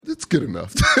It's good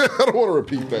enough. I don't want to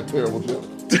repeat that terrible joke.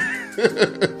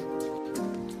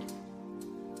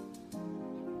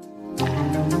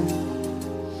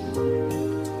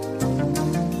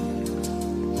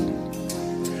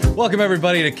 Welcome,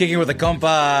 everybody, to Kicking with the Compas.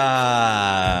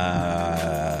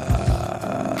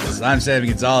 I'm Sammy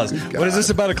Gonzalez. What is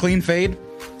this about, a clean fade?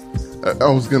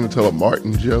 I was going to tell a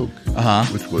Martin joke,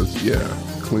 which was,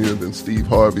 cleaner than Steve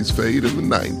Harvey's fade in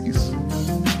the 90s.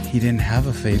 He didn't have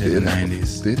a fade in the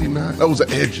 90s. Did he not? That was an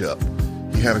edge up.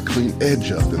 He had a clean edge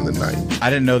up in the 90s. I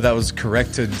didn't know that was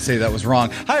correct to say that was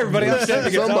wrong. Hi, everybody. I'm Sammy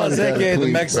Gonzalez, a.k.a. The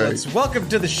Mexcellence. Welcome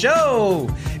to the show.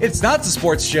 It's not the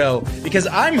sports show because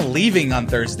I'm leaving on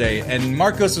Thursday, and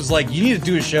Marcos was like, you need to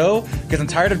do a show because I'm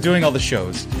tired of doing all the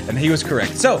shows. And he was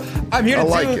correct. So I'm here to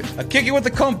do a Kicking with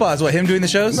the Compas. What, him doing the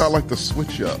shows? Not like the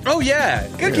switch up. Oh, yeah.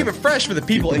 Gotta keep it fresh for the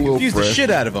people and confuse the shit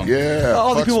out of them. Yeah.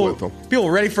 All the people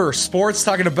ready for sports,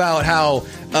 talking about how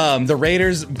the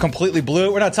Raiders completely blew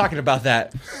it. We're not talking about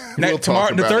that.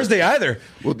 Tomorrow, Thursday either.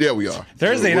 Well, yeah, we are.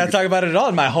 Thursday, you're not talking about it at all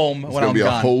in my home when I'm gone. It's going to be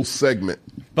a whole segment.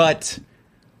 But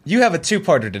you have a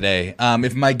two-parter today.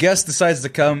 If my guest decides to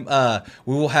come,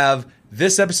 we will have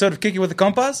this episode of Kicking with the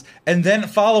Compas, and then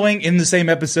following in the same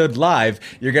episode live,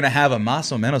 you're going to have a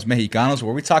Más o Menos Mexicanos,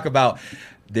 where we talk about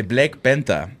the Black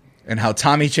Panther and how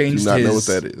Tommy changed his... Do not know what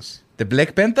that is. The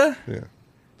Black Panther? Yeah.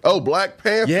 Oh, Black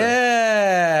Panther.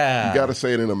 Yeah. You got to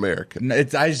say it in American.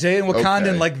 I say it in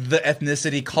Wakandan like the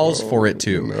ethnicity calls for it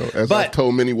to. As I've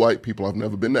told many white people, I've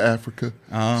never been to Africa,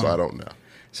 so I don't know.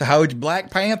 So how would you, Black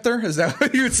Panther? Is that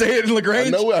what you would say it in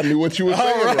LaGrange? I knew what you were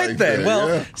saying. All right, then. There,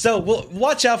 well, so we'll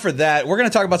watch out for that. We're going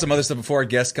to talk about some other stuff before our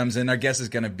guest comes in. Our guest is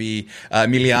going to be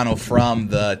Emiliano from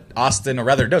the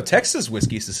Texas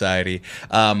Whiskey Society.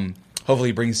 Hopefully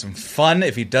he brings some fun.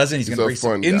 If he doesn't, he's going to bring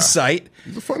some insight.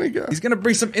 He's a funny guy. He's going to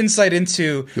bring some insight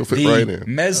into the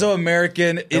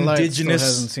Mesoamerican indigenous...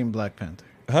 Still hasn't seen Black Panther.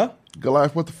 Huh?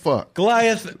 Goliath, what the fuck?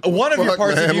 Goliath, one of your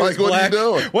parts of you is black.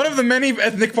 What one of the many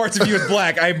ethnic parts of you is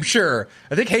black, I'm sure.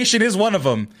 I think Haitian is one of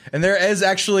them. And there is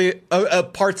actually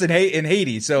parts in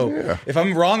Haiti. So if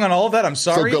I'm wrong on all of that, I'm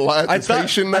sorry. So Goliath is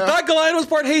Haitian now? I thought Goliath was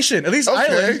part Haitian. At least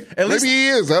island. Maybe he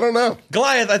is. I don't know.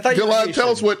 Goliath, I thought Goliath, you were Haitian.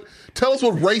 Tell us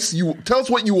what race tell us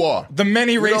what you are. The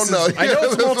many races. Don't know. I know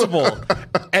it's multiple.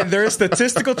 And there is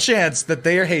statistical chance that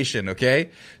they are Haitian, okay?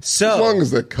 So as long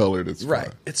as they're colored, it's right.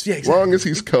 fine. Exactly. As long as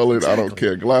he's colored, I don't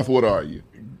care. Goliath, what are you?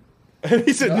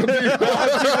 He said, I'm really offended.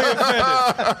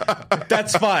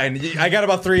 That's fine. I got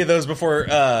about 3 of those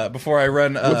before I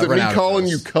run. Was it me calling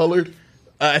you colored?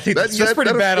 I think that's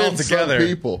pretty bad altogether. Some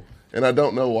people, and I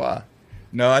don't know why.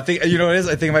 No, I think you know what it is.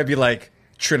 I think it might be like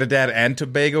Trinidad and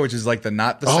Tobago, which is like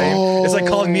not the same. It's like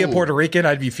calling me a Puerto Rican.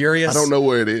 I'd be furious. I don't know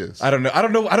where it is. I don't know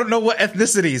what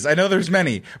ethnicities. I know there's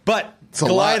many, but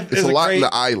Goliath is a lot in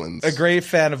the islands. A great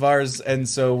fan of ours, and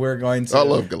so we're going to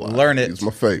learn it. He's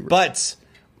my favorite. But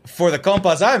for the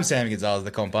Compas, I'm Sammy Gonzalez, the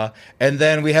Compa, and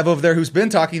then we have over there who's been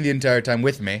talking the entire time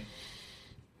with me.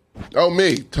 Oh,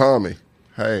 me, Tommy.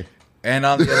 Hey. And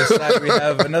on the other side, we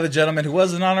have another gentleman who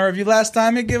wasn't on our review last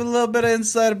time and give a little bit of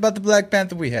insight about the Black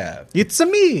Panther we have. It's a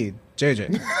me,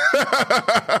 JJ.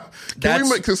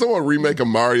 Can someone remake a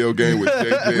Mario game with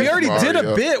JJ? We already did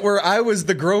a bit where I was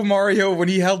the Grow Mario when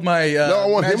he held my. No, I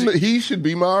want him. He should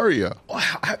be Mario.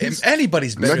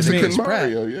 Anybody's better Mexican than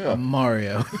Mario. Yeah,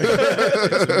 Mario.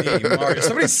 Mario.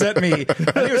 Somebody sent me. I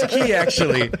think it was Key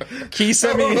actually. Key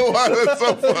sent me. I don't know why that's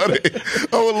so funny.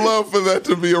 I would love for that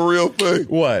to be a real thing.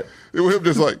 What? It was him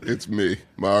just like, it's me,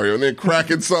 Mario, and then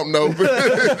cracking something open.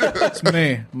 It's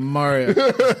me, Mario.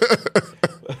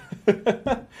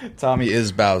 Tommy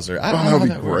is Bowser. I don't know how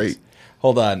that great. Works.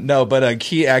 Hold on. No, but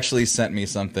Key actually sent me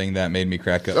something that made me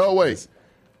crack up. Oh, wait.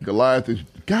 Goliath is...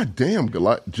 Goddamn,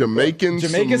 Goliath. Jamaican,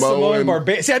 Samoan,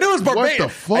 Barbados. See, I knew it was Barbados. What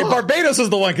the fuck? Barbados was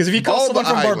the one, because if you call someone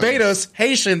from Barbados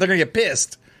Haitian, they're going to get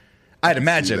pissed. I'd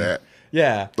imagine. That.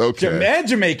 Yeah. Okay. And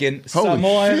Jamaican,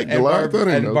 Samoan, and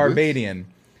Barbadian.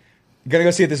 Gonna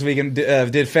go see it this weekend.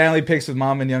 Did family pics with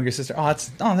mom and younger sister.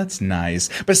 That's nice.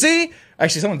 But see,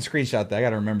 actually, someone screenshot that. I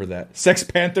gotta remember that. Sex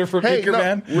Panther for Beaker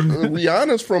Man.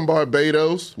 Rihanna's from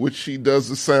Barbados, which she does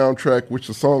the soundtrack, which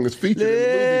the song is featured in the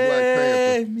movie Black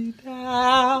Panther. Me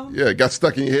down. Yeah, it got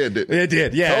stuck in your head, didn't it? It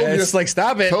did. Yeah, it's like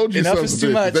stop it. Told you enough is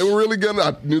too much. They were really gonna.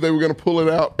 I knew they were gonna pull it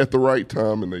out at the right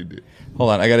time, and they did.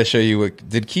 Hold on, I got to show you.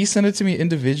 Did Key send it to me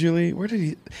individually? Where did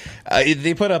he?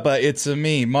 They put up "It's a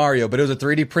me Mario," but it was a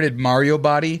 3D printed Mario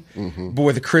body, but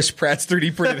with Chris Pratt's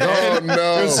 3D printed head. Oh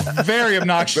no, it was very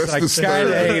obnoxious. I kind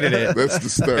of hated it. That's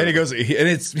disturbing. And he goes, and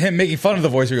it's him making fun of the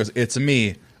voice. He goes, "It's a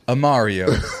me, a Mario."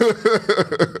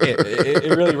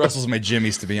 it really rustles my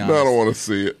jimmies, to be honest. No, I don't want to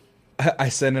see it. I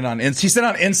sent it on Insta. He sent it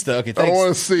on Insta. Okay, thanks. I don't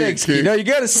want to see thanks, it, kid. No, you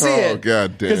got to see it. Oh,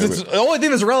 God damn it. Because it's the only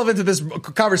thing that's relevant to this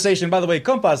conversation. By the way,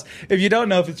 Compas, if you don't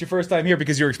know, if it's your first time here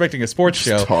because you're expecting a sports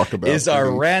show, talk about is our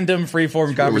things. random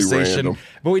freeform conversation. random.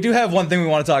 But we do have one thing we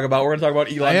want to talk about. We're going to talk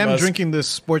about Elon I am Musk. drinking this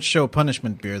sports show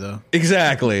punishment beer, though.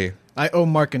 Exactly. I owe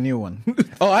Mark a new one.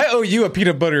 Oh, I owe you a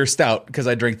peanut butter stout because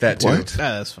I drank that too. What?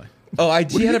 That's fine. Oh,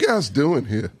 What are you guys doing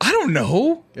here? I don't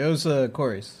know. It was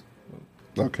Corey's.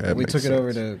 Okay, that We makes took it sense.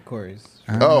 over to Corey's.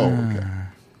 Oh, okay.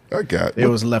 I got It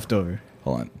was leftover.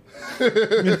 Hold on.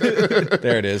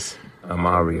 There it is. I'm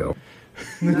Mario.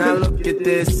 Now look at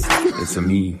this. It's a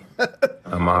me.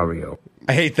 I'm Mario.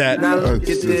 I hate that. Now look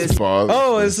at this.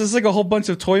 Oh, is this like a whole bunch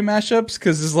of toy mashups?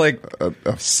 Because it's like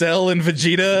Cell and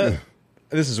Vegeta.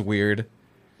 This is weird.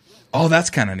 Oh, that's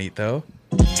kind of neat, though.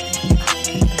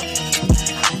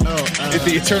 It's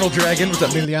the Eternal Dragon. What's up?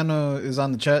 Emiliano is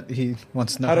on the chat. He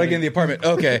wants to know. How do I get in the apartment?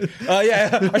 Okay.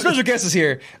 Yeah, our special guest is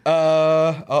here.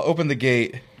 I'll open the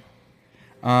gate.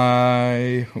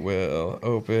 I will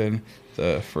open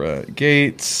the front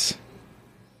gates.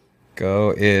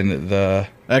 Go in the...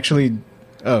 Actually,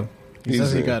 he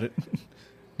says he in. got it.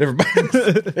 Never mind.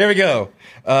 There we go.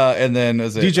 And then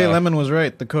is it, DJ Lemon was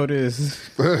right. The code is...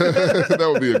 That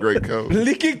would be a great code.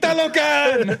 Liking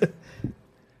Talocan!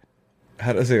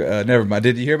 How does it? Never mind.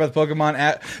 Did you hear about the Pokemon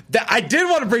app? I did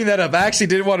want to bring that up. I actually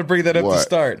did want to bring that up What? to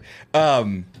start.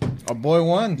 A boy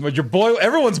won. But your boy,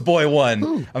 everyone's boy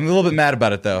won. I'm a little bit mad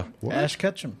about it though. Ash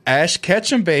Ketchum. Ash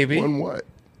Ketchum, baby. Won what?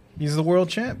 He's the world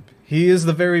champ. He is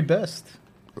the very best.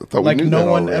 I thought we Like knew no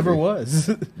that one already. ever was.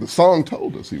 The song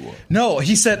told us he was. No,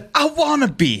 he said, I want to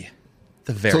be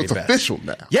the very So it's best. official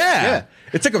now. Yeah.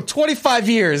 It took him 25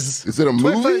 years. Is it a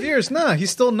 25 movie? years. Nah,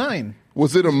 he's still 9.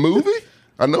 Was it a movie?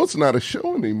 I know it's not a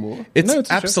show anymore. It's, No, it's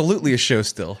a show. absolutely a show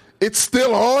still. It's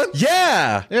still on?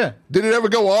 Yeah. Yeah. Did it ever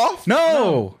go off?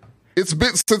 No. It's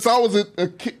been since I was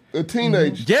a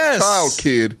teenage Yes. child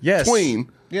kid, Yes.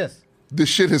 tween. Yes. This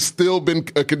shit has still been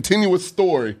a continuous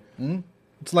story.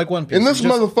 It's like One Piece. And this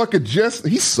Just- motherfucker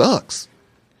he sucks.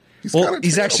 Well,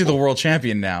 he's actually the world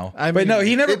champion now. I but mean, no,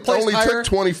 he never It placed only higher. took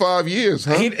 25 years,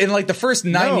 huh? In like the first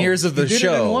 9 No, years of the he did it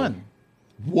in show. 1.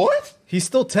 What? He's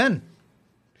still 10.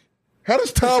 How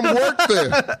does time work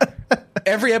then?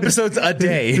 Every episode's a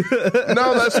day.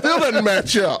 No, that still doesn't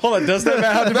match up. Hold on, does that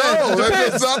matter? No,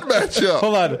 that does not match up.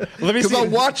 Hold on. Let me Because I see.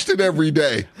 watched it every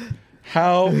day,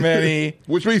 How many?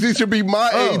 which means he should be my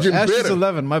age and Ash is better.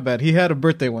 11. My bad. He had a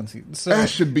birthday once. So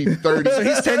Ash should be 30. So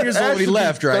he's 10 years old when he Ash should be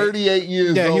left, right? 38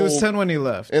 years yeah, old. he was 10 when he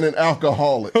left. And an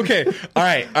alcoholic. Okay. All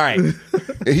right. And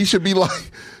he should be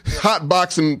like hot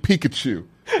boxing Pikachu.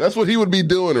 That's what he would be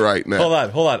doing right now.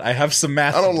 Hold on. I have some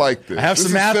math. I don't like this. I have This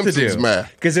some is math to Simpsons do.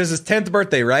 math. Because there's his 10th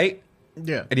birthday, right?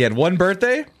 Yeah. And he had one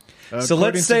birthday. So According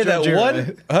let's to say Joe that Gira.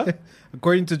 one. Huh?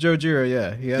 According to Joe Gira,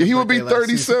 yeah. He, had a He would be birthday last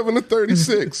season. 37 to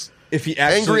 36. If he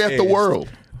actually Angry at the aged. world.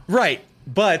 Right.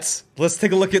 But let's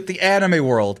take a look at the anime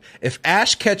world. If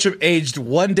Ash Ketchum aged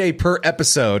 1 day per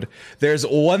episode, there's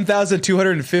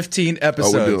 1,215 Oh,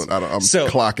 episodes. we're doing. I'm so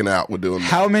clocking out. We're doing.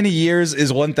 how many years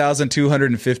is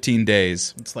 1,215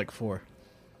 days? It's like 4.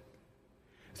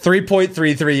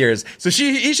 3.33 years. So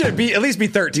he should at least be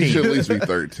 13. He should at least be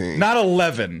 13. Not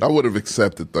 11. I would have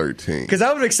accepted 13. Because I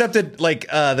would have accepted like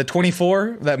the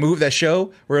 24, that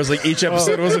show, where it was like each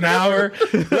episode was an hour.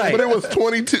 Right. But it was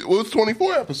 22. It was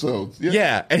 24 episodes. Yeah.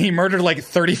 Yeah, and he murdered like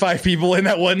 35 people in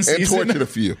that one And season. tortured a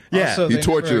few. Yeah. Also, He they-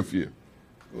 tortured a right. few.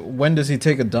 When does he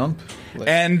take a dump? Like,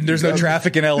 And there's no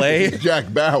traffic in LA.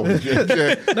 Jack Bauer.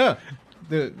 Jack. no.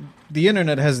 The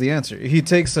internet has the answer. He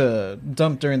takes a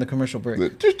dump during the commercial break.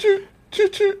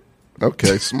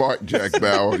 Okay, smart Jack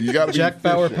Bauer. You got to be Jack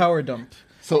Bauer efficient. power dump.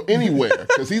 So anywhere,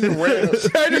 because he's in random.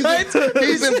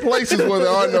 He's in places where there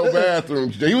are no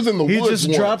bathrooms. He was in the He woods just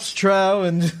once. drops trow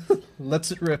and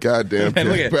lets it rip. Goddamn And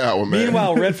look Jack at Bauer, man.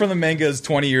 Meanwhile, Red from the Manga is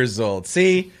 20 years old.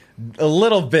 See, a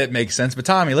little bit makes sense. But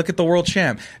Tommy, look at the world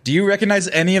champ. Do you recognize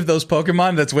any of those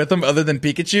Pokemon that's with him other than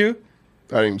Pikachu?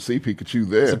 I didn't even see Pikachu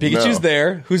there. So Pikachu's No.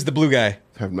 there. Who's the blue guy?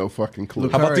 Have no fucking clue.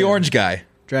 How about the Lucario. orange guy?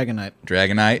 Dragonite.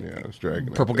 Dragonite. Yeah, it's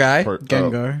Dragon. Purple guy?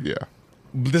 Gengar. Yeah.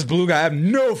 This blue guy, I have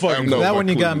no fucking No, clue. That my one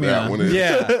you clue got who me that on. one is.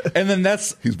 Yeah, and then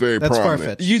that's He's very That's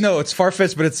prominent. Farfetch'd. you know it's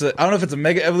Farfetch'd, but it's I don't know if it's a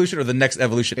Mega Evolution or the next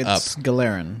evolution It's up.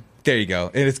 Galarian. There you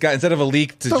go. And it's got instead of a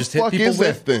leak to The just hit fuck people is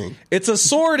with. that thing? It's a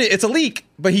sword. It's a leak,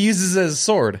 but he uses it as a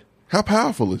sword. How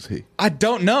powerful is he? I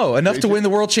don't know enough to JJ? win the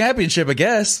world championship. I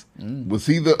guess. Was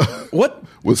he the What?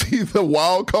 Was he the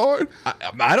wild card?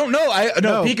 I don't know. No,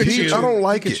 No, Pikachu. I don't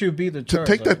like Pikachu it. be the To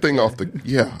take that thing off the.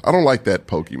 Yeah, I don't like that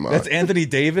Pokemon. That's Anthony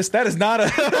Davis. That is not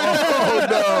a. oh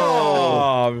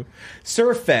no!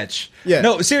 Surfetch. Yeah.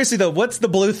 No, seriously though, what's the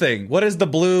blue thing? What is the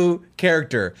blue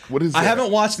character? What is I that?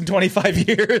 haven't watched in 25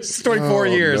 years, 24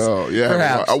 years, No, yeah,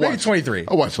 perhaps. I Maybe watched 23.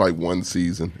 I watched like one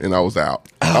season and I was out.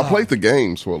 I played the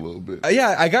games for a little bit.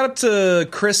 Yeah, I got up to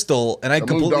Crystal and I moved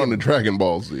completely on to Dragon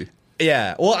Ball Z.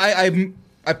 Yeah, well,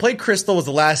 I played Crystal. Was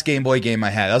the last Game Boy game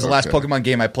I had. That was the last Okay. Pokemon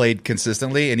game I played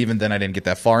consistently, and even then I didn't get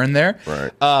that far in there.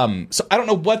 Right. So I don't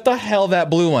know what the hell that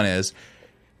blue one is,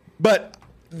 but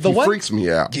the He one freaks me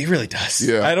out. He really does.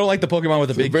 Yeah. I don't like the Pokemon with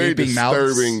the big Very gaping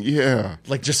mouths. disturbing. Yeah.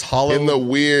 Like just hollow. In the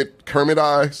weird Kermit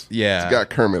eyes. Yeah. He's got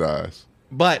Kermit eyes.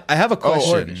 But I have a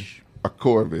question. A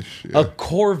Corvish. Yeah. A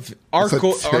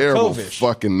It's a terrible Arcovish.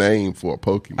 fucking name for a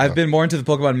Pokemon. I've been more into the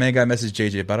Pokemon manga. I messaged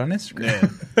JJ about on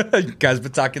Instagram. You guys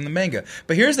been talking the manga.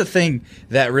 But here's the thing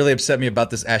that really upset me about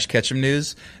this Ash Ketchum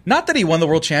news. Not that he won the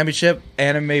world championship.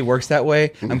 Anime works that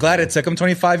way. I'm glad it took him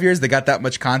 25 years. They got that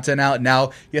much content out.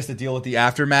 Now he has to deal with the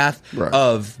aftermath Right.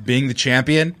 of being the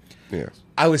champion. Yes.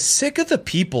 I was sick of the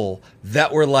people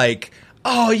that were like,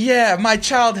 oh yeah, my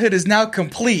childhood is now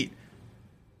complete.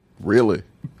 Really?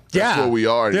 That's Yeah. where we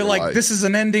are. in They're your like, life. this is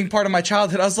an ending part of my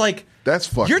childhood. I was like, That's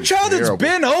fucking your childhood's terrible.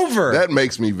 been over. That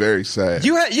makes me very sad.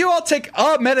 You all take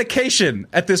a medication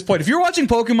at this point. If you're watching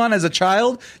Pokemon as a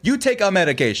child, you take a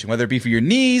medication, whether it be for your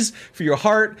knees, for your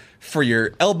heart, for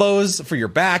your elbows, for your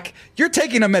back. You're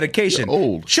taking a medication. You're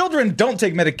old. Children don't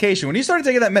take medication. When you started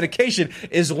taking that medication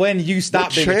is when you stop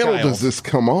what being a channel child. does this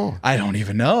come on? I don't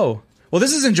even know. Well,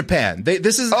 this is in Japan.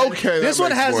 This is Okay, This that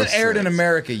one makes hasn't more aired in sense.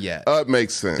 America yet. It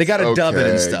makes sense. They gotta dub it and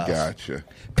Okay, stuff. Gotcha.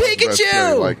 Pikachu! Let's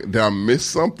say, like, did I miss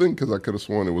something? Because I could have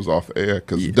sworn it was off air.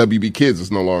 Because WB Kids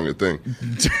is no longer a thing.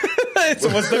 So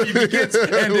once WB Kids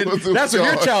ended, that's when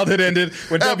your childhood ended,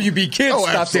 when WB Kids stopped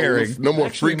absolutely. airing. No more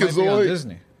Actually, it might be on Freakazoid.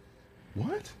 Disney.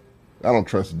 What? I don't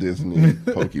trust Disney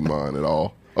Pokemon at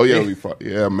all. Oh yeah,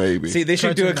 yeah, maybe. See, they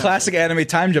should do a Cartoon classic anime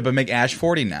time jump and make Ash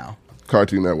 40 now.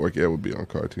 Cartoon Network, yeah, it would be on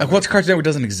Cartoon. Like, what's Cartoon Network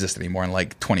doesn't exist anymore in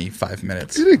like 25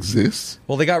 minutes. It exists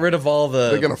Well, they got rid of all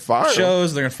the They're gonna fire him.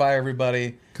 shows. They're going to fire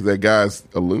everybody. because that guy's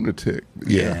a lunatic.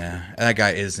 Yeah. And that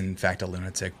guy is, in fact, a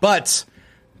lunatic. But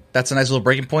that's a nice little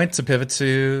breaking point to pivot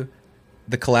to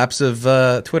the collapse of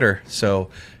Twitter. So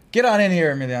get on in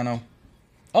here, Emiliano.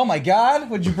 Oh, my God.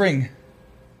 What'd you bring?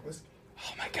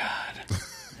 Oh, my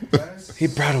God. He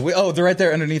brought away. Oh, they're right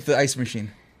there underneath the ice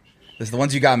machine. This is the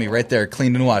ones you got me right there,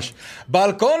 cleaned and washed.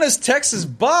 Balcones Texas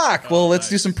Bach. Well, let's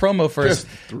do some promo first.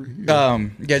 Just 3.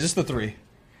 Yeah, just the 3.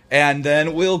 And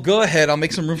then we'll go ahead. I'll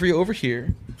make some room for you over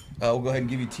here. We'll go ahead and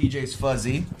give you TJ's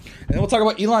Fuzzy. And then we'll talk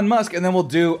about Elon Musk, and then we'll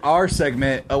do our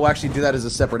segment. We'll actually do that as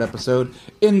a separate episode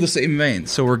in the same vein,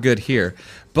 so we're good here.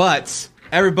 But,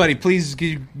 everybody, please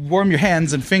warm your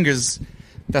hands and fingers.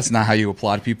 That's not how you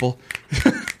applaud people.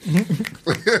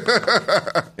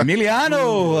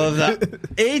 Emiliano of the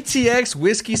ATX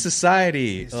Whiskey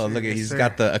Society. Oh, look at he's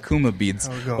got the Akuma beads.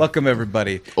 Welcome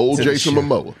everybody. Old to the Jason show.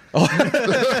 Momoa.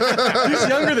 He's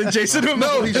younger than Jason Momoa.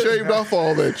 No, he shaved off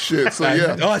all that shit. So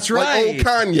yeah, Oh, that's like right. old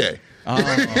Kanye. Oh,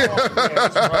 that's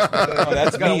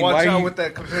Gotta mean. watch Why out you with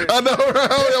that comparison. I know,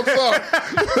 right? I'm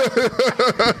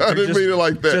sorry. I didn't mean it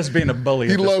like that. just being a bully?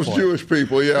 He at this loves point. Jewish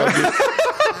people. Yeah,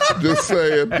 I'm just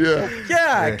saying. Yeah,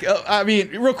 Yeah, I mean,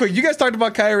 real quick, you guys talked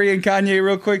about Kyrie and Kanye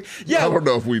real quick. Yeah, I don't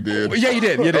know if we did. Yeah, you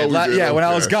did. You did. Oh, we did? Yeah, when I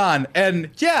Okay. was gone, and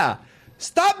yeah,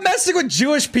 stop messing with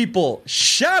Jewish people.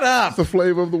 Shut up. The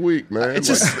flavor of the week, man. It's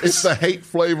Like, just- it's the hate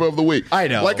flavor of the week. I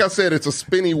know. Like I said, it's a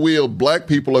spinny wheel. Black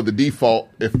people are the default.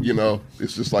 If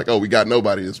it's just like, oh, we got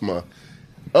nobody this month.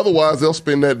 Otherwise, they'll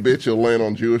spin that bitch. It'll land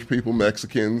on Jewish people,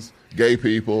 Mexicans, gay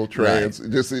people, trans.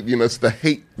 Just it's the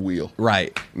hate wheel.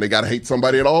 Right. And they gotta hate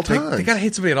somebody at all times. They gotta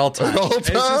hate somebody at all times. At all And it's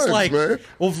just times, like, man.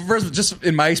 well, first, just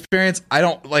in my experience, I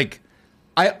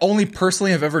only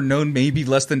personally have ever known maybe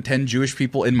less than 10 Jewish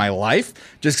people in my life,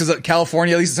 just because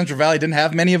California, at least the Central Valley, didn't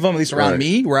have many of them, at least around Right.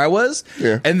 me, where I was.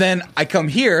 Yeah. And then I come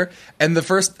here, and the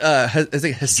first, is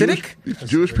it Hasidic?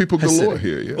 Jewish people galore Hasidic.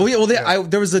 here. Yeah. Oh yeah, well,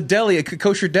 there was a deli, a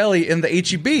kosher deli in the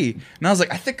HEB, and I was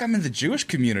like, I think I'm in the Jewish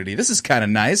community. This is kind of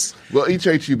nice. Well, each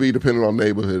HEB, depending on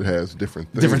neighborhood, has different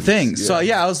things. So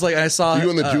yeah, I was like, I saw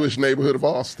You in the Jewish neighborhood of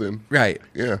Austin. right?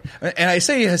 Yeah. And I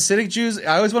say Hasidic Jews.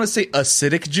 I always want to say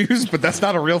acidic Jews, but that's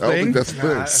not a real I don't thing. think that's the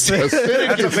thing. Acidic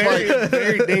That's a is very, like,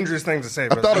 very dangerous thing to say.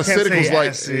 I thought acidic was like,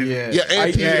 acid.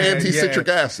 anti-citric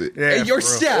acid. Yeah, You're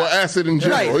for real. Or acid in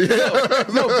general. Right. Yeah.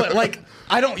 No, but like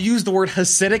I don't use the word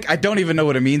Hasidic. I don't even know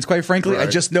what it means, quite frankly. I Right.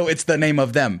 just know it's the name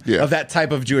of them, Yeah. of that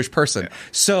type of Jewish person.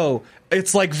 So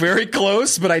it's like very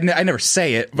close, but I never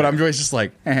say it. But I'm always just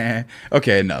like,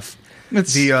 okay, enough.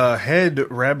 It's, The head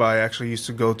rabbi actually used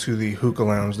to go to the hookah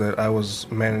lounge that I was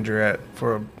manager at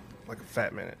for like a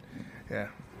fat minute. Yeah,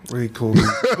 Really cool.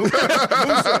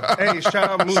 Musa. Hey, shout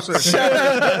out Musa.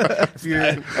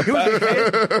 He was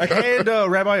the head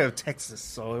rabbi of Texas.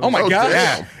 So Oh my God.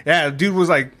 damn. yeah, dude was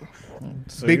like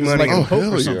big he was money. like a pope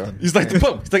hell or yeah. something. He's like the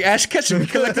Pope. He's like Ash Ketchum. He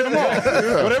collected them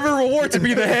all. Whatever reward to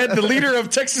be the head, the leader of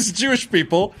Texas Jewish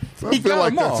people. I feel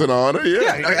like that's an honor.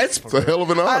 Yeah, it's a hell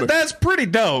of an honor. That's pretty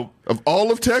dope. Of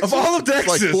all of Texas? Of all of It's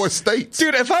Texas. like 4 states.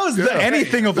 Dude, if I was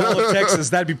anything of all of Texas,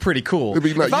 that'd be pretty cool. It'd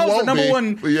be like, if I you was the won't number be,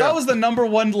 one, but yeah. if I was the number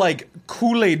one like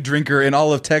Kool-Aid drinker in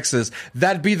all of Texas,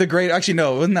 that'd be the great. Actually,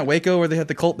 no, wasn't that Waco where they had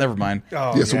the cult? Never mind.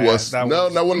 Oh, Yes, yeah, it was. that No,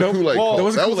 that wasn't Nope. Kool-Aid. Well, Cult. that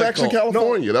was a That was Kool-Aid actually cult.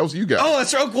 California. That was you guys. Oh,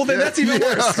 that's right. Well, then that's even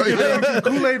worse.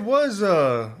 Kool-Aid was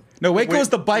No, Waco was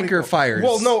the biker fires.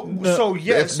 Well, no. So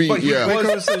yes, FB, but he yeah.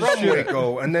 was from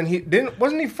Waco, and then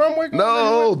wasn't he from Waco?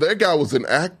 No, that guy was an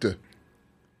actor.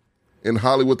 In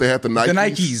Hollywood, they had the Nikes. The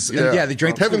Nikes. Yeah, they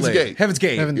drank Heaven's Kool-Aid. Gate. Heaven's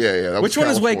Gate. Yeah. That Which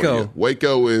was one is California.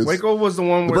 Waco? Waco is Waco was the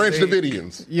one the where Branch they,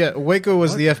 Davidians. Yeah, Waco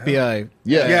was the FBI.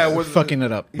 Yeah. it was fucking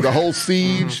it up. The whole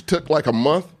siege took like a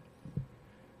month.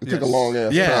 It took a long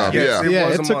ass Yeah. time. Yes, Yeah,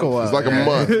 was it took a while. It's like a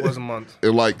month. It was a month. It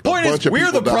like Point a is, bunch of we're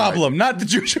people the died. problem, not the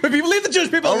Jewish people. Leave the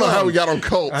Jewish people I don't know alone. how we got on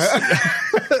cults.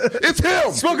 It's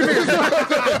him. Smoking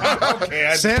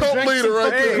beer. Sam Cult drank leader some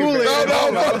right there. Kool-Aid.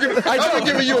 No, I've been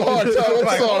giving you a hard time.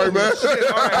 I'm sorry, man.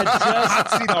 I've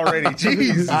seen already.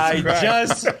 Jeez.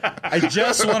 I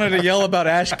just wanted to yell about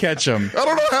Ash Ketchum. I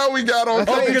don't know how we got on I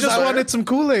cults. just wanted some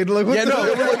Kool-Aid. Like, what Yeah, the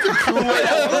no. We went to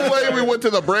Kool-Aid. We went to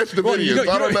the Branch Davidians. you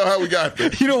know- I don't know how we got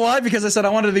there. You know why? Because I said I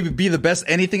wanted to be the best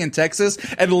anything in Texas,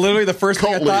 and literally the first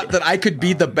thing I Cult thought leader. that I could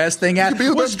be the best thing at could be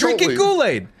the was best cult drinking leader.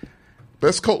 Kool-Aid.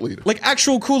 Best cult leader. Like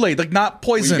actual Kool-Aid, like not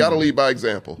poison. You got to lead by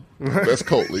example. Best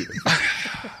cult leader.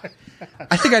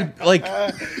 I think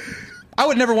I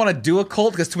would never want to do a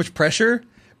cult because too much pressure,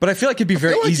 but I feel like it'd be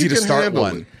very feel like easy you to can start handle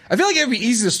one. it. I feel like it'd be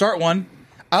easy to start one.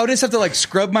 I would just have to like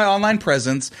scrub my online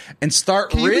presence and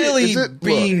start you be- really is it-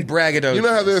 being look, braggadocious. You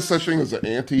know how there's such thing as an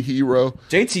anti-hero?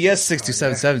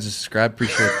 JTS627 just subscribed.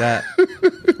 Appreciate that.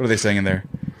 What are they saying in there?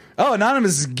 Oh,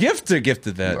 anonymous gifted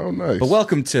that. Oh, nice. But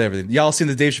welcome to everything. Y'all seen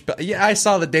the Dave Chappelle? Yeah, I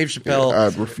saw the Dave Chappelle I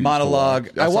refuse to monologue.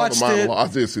 watch. I saw watched the monologue.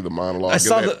 it. I did see the monologue. I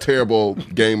saw and that the- terrible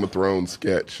Game of Thrones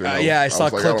sketch. You know? Yeah, I saw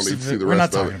was like, clips I don't need of to see it. the We're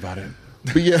not rest of talking it. about it.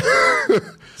 But yeah,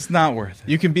 It's not worth it.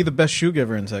 You can be the best shoe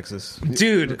giver in Texas.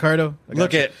 Dude, Ricardo, I got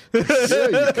look you. at.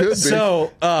 yeah, you could be.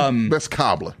 So, Best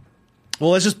cobbler.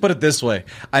 well, let's just put it this way.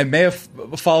 I may have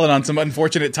fallen on some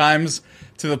unfortunate times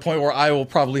to the point where I will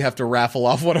probably have to raffle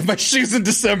off one of my shoes in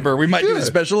December. We might do a Yeah.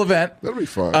 special event. That'll be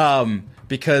fun.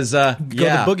 Because, Go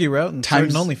yeah. the boogie route and start an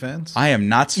Times- OnlyFans. I am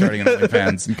not starting an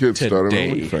OnlyFans You could start an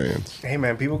today. OnlyFans. Hey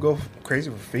man, people go crazy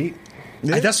for feet.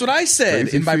 That's what I said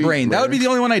Crazy in my feet, brain. That man. would be the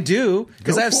only one I do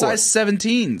because Go I have for size it.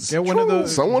 17s. Get one of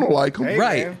those. Someone will like them. Hey,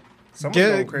 Right. man. Someone's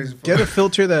going crazy for Get a it.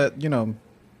 filter that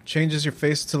changes your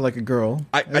face to like a girl.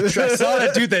 I saw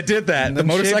that dude that did that. And The then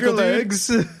shave motorcycle your dude.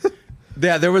 legs.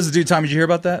 Yeah, there was a dude. Tommy, did you hear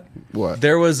about that? What?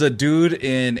 There was a dude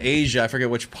in Asia, I forget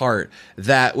which part,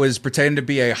 that was pretending to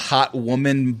be a hot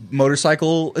woman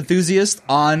motorcycle enthusiast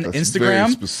on That's Instagram.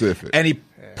 very specific. And he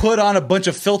put on a bunch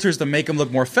of filters to make him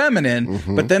look more feminine,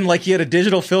 Mm-hmm. but then like he had a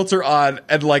digital filter on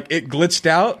and like it glitched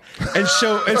out and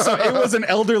so it was an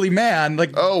elderly man,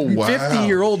 like Oh, wow.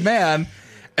 50-year-old man.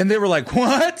 And they were like,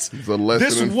 "What? a lesson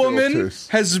This in woman filters."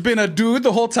 has been a dude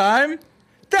the whole time?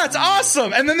 That's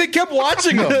awesome!" And then they kept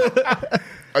watching him.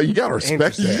 You gotta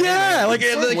respect that. Yeah, like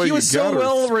Well, he you was so gotta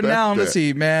well respect renowned. that. Let's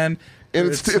see, man. And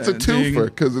it's a twofer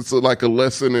because it's like a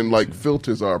lesson in like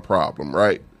filters are a problem,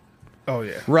 right? Oh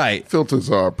yeah. Right.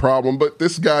 Filters are a problem, but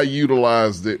this guy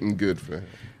utilized it and good for him.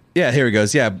 Yeah, here he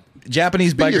goes. Yeah,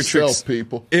 Japanese Be biker yourself, tricks.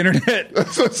 people. Internet.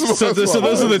 So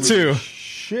those are the two.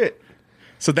 Shit.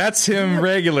 So that's him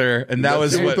regular, and that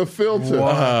was with what. the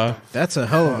filter. That's a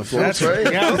hell of a filter. That's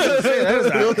right. Yeah, I was gonna say, that is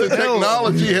a Filter hell of a-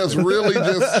 technology has really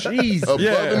just above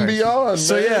Yeah. and beyond.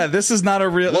 So man. yeah, this is not a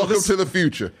real. Welcome this- to the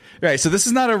future. Right. So this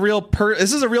is not a real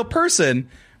This is a real person,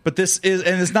 but this is,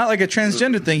 and it's not like a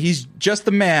transgender thing. He's just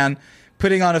the man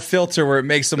putting on a filter where it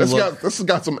makes him This look. has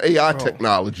got some AI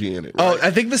technology in it. Oh, Right? I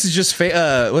think this is just what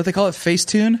do they call it?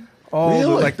 Facetune. Oh,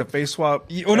 Really? like the face swap.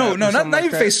 Oh no, or not something like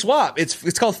even that? face swap.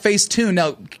 It's called Facetune.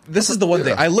 Now this is the one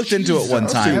thing I looked into it one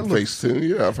I've time. seen Facetune.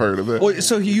 Yeah, I've heard of that. Well,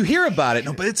 so you hear about it,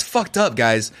 no, but it's fucked up,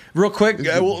 guys. Real quick, It's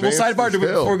we'll advanced sidebar as to,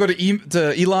 hell. before we go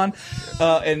to Elon.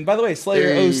 And by the way,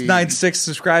 Slayer Hey. 096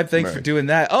 subscribe. Thanks for Nice. doing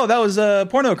that. Oh, that was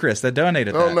Porno Chris that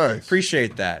donated. Oh, that. nice.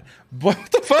 Appreciate that. What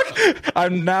the fuck?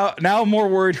 I'm now more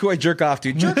worried who I jerk off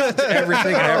to. Jerk off to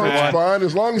everything and Oh, it's everyone. fine.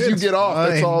 As long as you get off,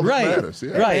 that's all that Right. matters.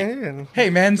 Yeah. Right. Yeah. Hey,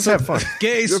 man. So have fun.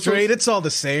 Gay, straight, it's all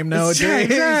the same nowadays. Yeah,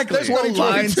 exactly. There's no 2022,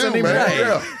 lines man. anymore. Right.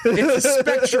 Yeah. It's a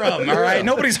spectrum, all right?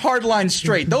 Nobody's hardline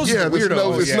straight. Those Yeah, are there's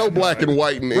weirdos. no black and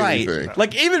white in Right. anything.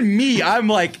 Like, even me, I'm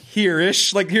like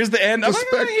here-ish. Like, here's the end. I'm The like,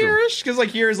 spectrum. here-ish. Because, like,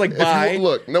 here is like, If bye. you,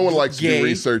 look, no one likes to Gay. do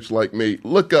research like me.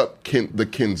 Look up the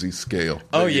Kinsey scale.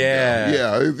 Oh, There you yeah. go.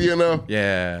 Yeah, you know,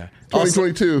 Yeah. Also-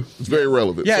 2022 is very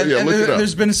relevant. Yeah, so, yeah, and look it up.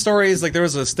 there's been stories, like there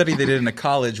was a study they did in a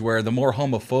college where the more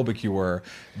homophobic you were,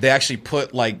 they actually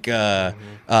put like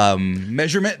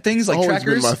measurement things like Always been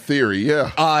trackers my theory.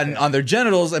 Yeah, on their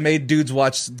genitals and made dudes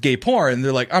watch gay porn. And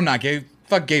they're like, I'm not gay.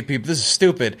 Fuck gay people. This is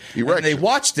stupid. And they Erections.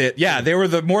 watched it. Yeah, they were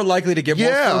the more likely to get more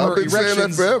yeah. firmer I've been saying that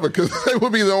erections. forever because they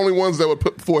would be the only ones that would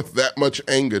put forth that much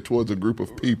anger towards a group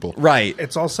of people. Right.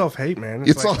 It's all self-hate, man.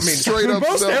 It's like, all straight up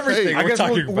most self-hate. everything I we're guess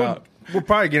talking we'll, about. We'll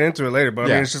probably get into it later, but I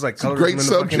Yeah. mean, it's just like a great colorism in the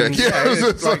subject. fucking, Yeah,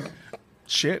 it's like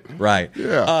shit. Right.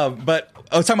 Yeah. But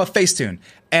I was talking about Facetune.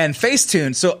 And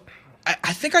Facetune, so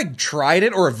I think I tried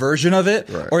it or a version of it,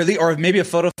 Right. or maybe a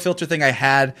photo filter thing I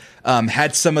had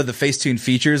some of the Facetune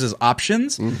features as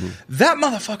options. Mm-hmm. That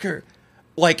motherfucker,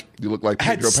 like, You look like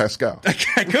had Pedro s- Pascal.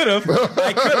 I could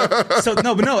have.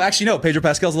 So actually no. Pedro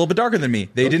Pascal's a little bit darker than me.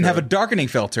 They didn't have a darkening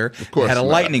filter. course They had a not.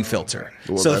 lightening filter.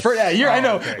 Well, so the that's- first, I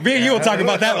know. Me and you will talk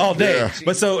about that all day. Yeah.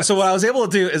 But so what I was able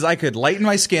to do is I could lighten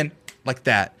my skin like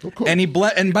that. Oh, cool. And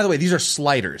by the way, these are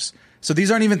sliders. So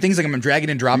these aren't even things like I'm dragging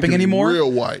and dropping You can be anymore.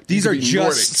 real white. These You are can be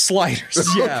just Nordic. sliders.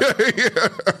 Yeah.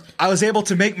 I was able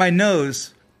to make my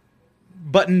nose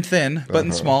button thin,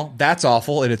 button small. That's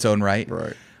awful in its own right.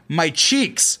 Right. My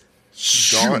cheeks.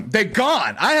 Gone. They're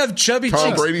gone. I have chubby Tom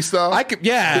cheeks. Brady style? I could,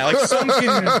 yeah, like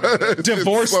sunken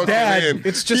divorced sunken dad. in.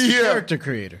 It's just a Yeah. character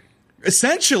creator.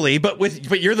 Essentially, but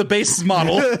you're the base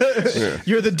model.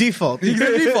 You're the default. You're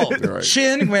the default. Right.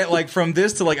 Chin went like from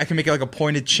this to like I can make it like a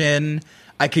pointed chin.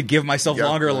 I could give myself You got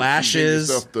longer the- lashes.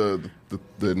 You gave yourself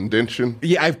the indention.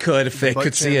 Yeah, I could if they butt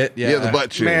could see chin. it. Yeah, Yeah, the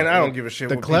butt chin. Man, I don't give a shit.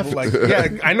 The what cleft? people like.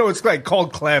 Yeah, I know it's like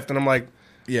called cleft, and I'm like,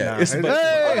 Yeah, nah, it's the butt chin.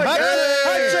 Hey, Oh my God.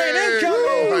 Hype train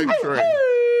incoming. Hype train.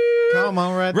 Come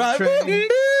on, ride the Right, train.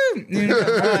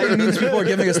 it means people are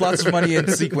giving us lots of money in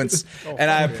sequence, and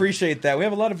I appreciate that. We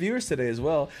have a lot of viewers today as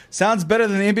well. Sounds better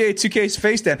than the NBA 2K's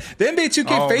face scan. The NBA 2K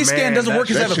Oh, face scan man, doesn't that work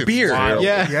because I have a shit's beard. wild.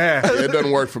 Yeah. yeah. Yeah, it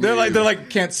doesn't work for me. They're either. like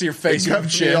can't see your face. It You have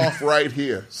cuts me chin. off right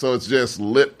here, so it's just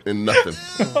lip and nothing.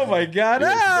 Oh my god!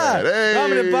 bad. Hey.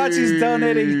 Ramen Bachi's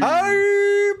donating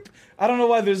hype. I don't know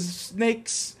why there's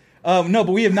snakes. No,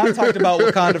 but we have not talked about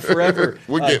Wakanda Forever.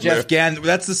 We're getting Jeff there. Gann.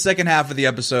 That's the second half of the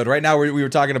episode. Right now, we were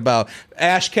talking about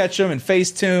Ash Ketchum and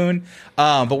Facetune,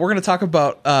 but we're going to talk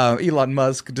about Elon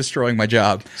Musk destroying my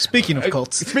job. Speaking of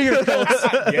cults, Speaking of cults,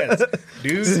 Yes,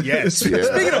 dude. Yes. Yeah.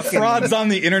 speaking of frauds on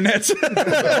the internet,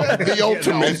 The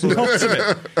ultimate.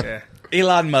 Yeah.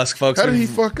 Elon Musk, folks. How did he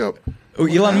fuck up? Oh,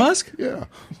 Elon Musk? Yeah.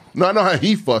 No, I know how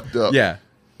he fucked up. Yeah.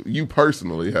 You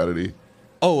personally, how did he?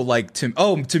 Oh, like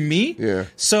to me? Yeah.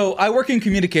 So I work in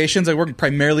communications. I work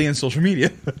primarily in social media.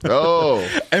 Oh.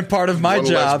 And part of my One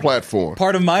less job, platform.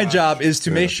 Part of my job is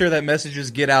to make sure that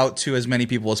messages get out to as many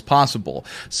people as possible.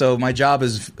 So my job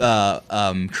is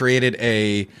created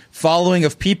a following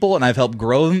of people, and I've helped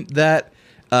grow that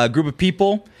group of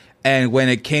people. And when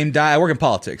it came I work in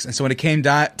politics, and so when it came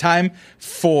time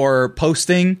for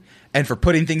posting and for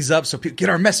putting things up, so people get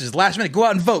our message last minute, go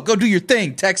out and vote, go do your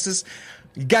thing, Texas.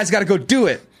 You guys got to go do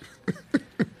it.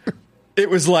 It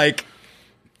was like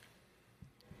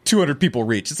 200 people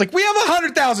reached. It's like, we have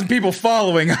 100,000 people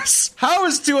following us. How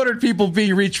is 200 people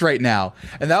being reached right now?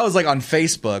 And that was like on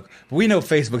Facebook. We know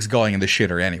Facebook's going in the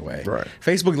shitter anyway. Right.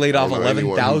 Facebook laid off I don't know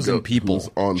anyone 11,000 who's people.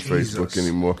 on Facebook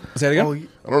anymore. Say that again?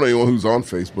 Oh, I don't know anyone who's on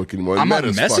Facebook anymore. I'm on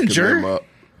Meta's fucking Messenger. them up.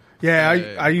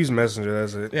 yeah, I use Messenger.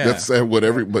 That's it. Yeah. That's but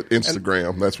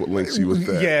Instagram. That's what links you with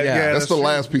that. Yeah, yeah. That's the true.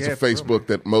 last piece Yeah, of Facebook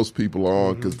that most people are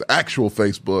on, because the actual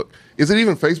Facebook, is it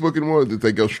even Facebook anymore, or did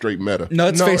they go straight Meta? No,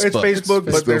 it's No, Facebook. it's Facebook,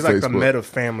 It's but there's still like the Facebook. Meta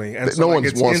family, and No so like one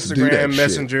it's wants to do that Instagram, shit.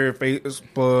 Messenger,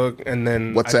 Facebook, and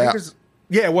then I think WhatsApp. it's-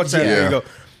 Yeah, WhatsApp. Yeah. There you go.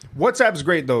 WhatsApp's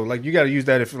great though. Like you got to use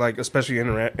that if like especially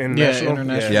international.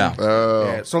 international. Yeah.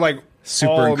 Yeah. So like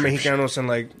Super all encryption. Mexicanos and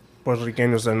like Puerto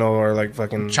Ricanos I know are like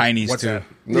fucking Chinese, WhatsApp. too.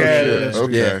 No yeah, shit. yeah,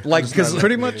 Okay. Yeah. Like, because,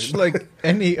 pretty much like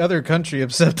any other country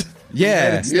except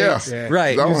yeah. Yeah. Yeah.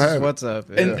 Right. I don't uses have it. WhatsApp.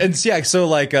 Yeah. And yeah, so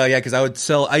like because I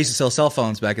used to sell cell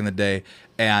phones back in the day,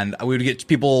 and we would get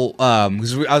people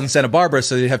because I was in Santa Barbara,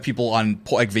 so they'd have people on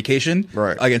like vacation,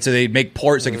 Right. Like, and so they'd make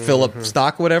ports, they could fill up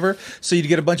stock, whatever. So you'd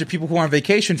get a bunch of people who are on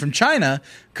vacation from China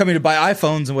coming to buy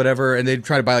iPhones and whatever, and they'd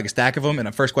try to buy like a stack of them. And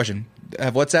the first question,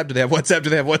 have WhatsApp? Do they have WhatsApp? Do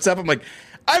they have WhatsApp? I'm like,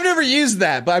 I've never used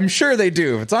that, but I'm sure they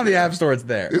do. If it's on the App Store, it's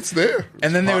there. It's there.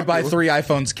 And then they would buy 3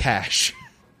 iPhones cash.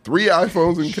 3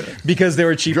 iPhones in cash. Because they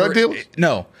were cheaper. Drug deals?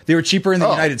 No, they were cheaper in the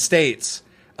United States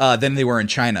than they were in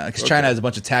China. Because China has a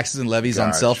bunch of taxes and levies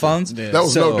on cell phones. Yeah. That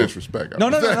was no disrespect. No.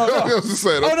 I was just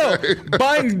saying, okay. No.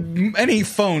 Buying any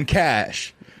phone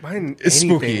cash. Buying It's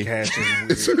anything spooky. cash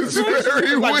is weird. It's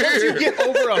very Like, once you weird. get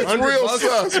over It's $100, real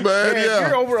sus, man. If Yeah.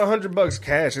 you're over $100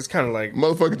 cash, it's kind of like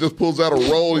Motherfucker just pulls out a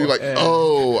roll. You're like,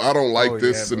 oh, I don't like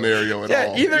this yeah, bro. scenario at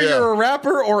all. Either you're a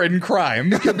rapper or in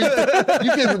crime. You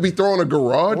can't even be throwing a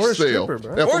garage Or a sale.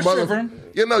 stripper, bro. Yeah, Or a for stripper.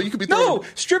 You know, you could be throwing. No,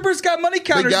 strippers got money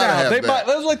counters gotta now. have They that.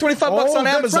 buy those are like $25 on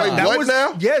that's Amazon. right. That What was,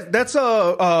 now? Yes, that's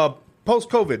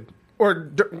post-COVID.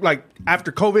 Or like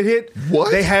after COVID hit,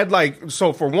 What? they had like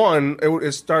so for one,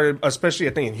 it started especially I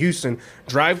think in Houston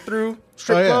drive-through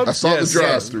strip Oh, yeah. clubs. I saw Yes, the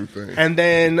drive-through thing. And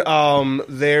then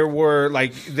there were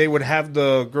like they would have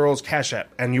the girls' cash app,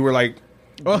 and you were like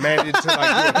mandated to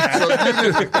like do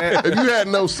a cash app. If you had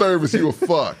no service, you were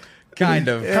fucked. Kind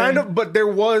of. Kind of, but there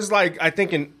was like I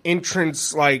think an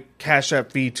entrance like cash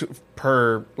app fee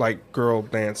per like girl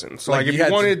dancing. So like Like, if you you had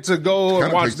to- wanted to go and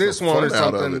Kinda watch takes the this one or fun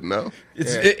out of something. it, no?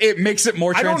 It makes it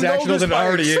more I don't know transactional this than it by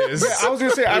already ex- is. Yeah, I was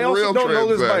gonna say I It's also real don't know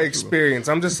this by transactional. experience.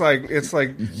 I'm just like it's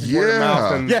like word of Yeah.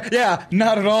 mouth and Yeah,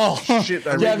 not at all. Shit,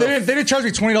 I yeah, really they didn't charge me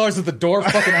 $20 at the door,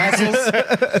 fucking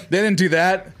assholes. They didn't do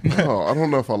that. Oh, I don't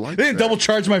know if I like They didn't that. double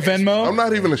charge my Venmo. I'm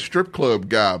not even a strip club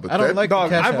guy, but I don't that, like dog.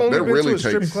 the cash I've app. only That been really to a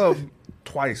strip takes- club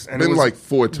twice, and Been it was like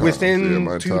 4 times in within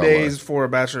my 2 entire days life. for a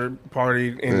bachelor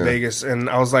party in Yeah. Vegas. And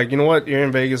I was like, you know what? You're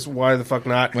in Vegas. Why the fuck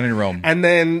not? When in Rome. And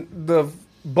then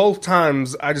both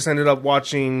times I just ended up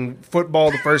watching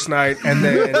football the first night, and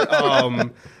then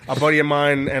a buddy of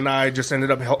mine and I just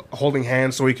ended up holding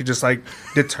hands so we could just like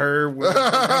deter what was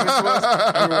coming to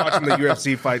us. And we were watching the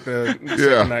UFC fight the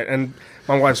second night, and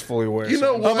my wife's fully aware. You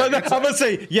know I'm what? going to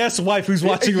say, yes, wife who's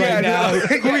watching right now,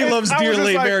 who he loves I was just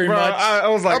dearly like, very bro, much. I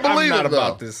was like, I believe I'm not it, though.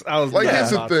 about this. I was Like, not here's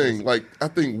the about thing. this. Like, I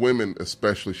think women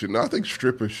especially should know. I think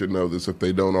strippers should know this if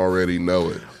they don't already know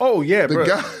it. Oh yeah, bro.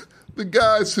 The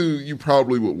guys who you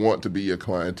probably would want to be your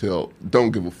clientele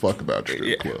don't give a fuck about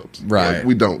strip clubs. Right. Like,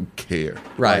 we don't care.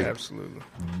 Right. Absolutely.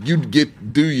 You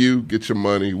get your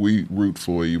money. We root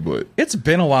for you, but It's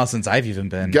been a while since I've even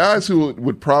been. guys who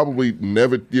would probably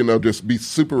never, just be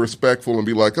super respectful and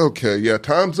be like, okay, yeah,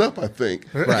 time's up, I think.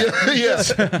 Right.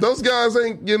 Yes. Those guys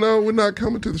ain't, we're not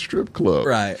coming to the strip club.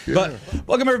 Right. Yeah. But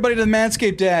welcome everybody to the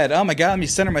Manscaped Dad. Oh my God, let me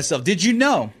center myself. Did you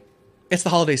know it's the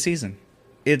holiday season?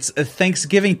 It's a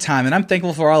Thanksgiving time, and I'm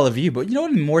thankful for all of you. But you know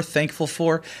what I'm more thankful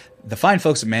for? The fine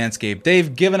folks at Manscaped.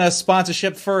 They've given us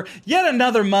sponsorship for yet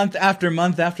another month after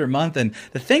month after month. And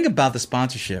the thing about the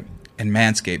sponsorship in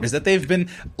Manscaped is that they've been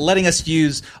letting us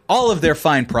use all of their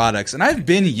fine products. And I've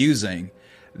been using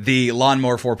the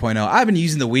Lawnmower 4.0. I've been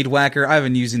using the Weed Whacker. I've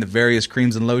been using the various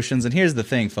creams and lotions. And here's the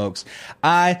thing, folks.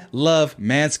 I love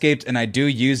Manscaped, and I do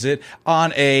use it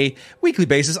on a weekly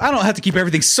basis. I don't have to keep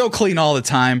everything so clean all the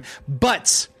time,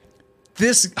 but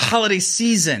this holiday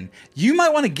season, you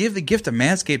might want to give the gift of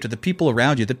Manscaped to the people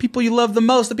around you, the people you love the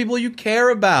most, the people you care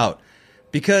about.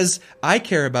 Because I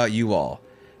care about you all,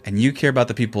 and you care about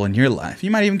the people in your life.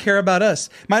 You might even care about us.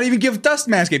 Might even give us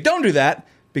Manscaped. Don't do that,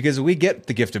 because we get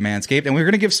the gift of Manscaped, and we're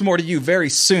going to give some more to you very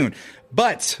soon.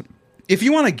 But if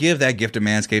you want to give that gift of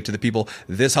Manscaped to the people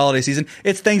this holiday season,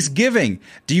 it's Thanksgiving.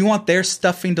 Do you want their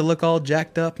stuffing to look all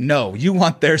jacked up? No, you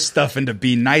want their stuffing to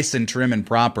be nice and trim and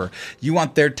proper. You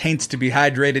want their taints to be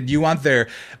hydrated. You want their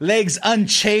legs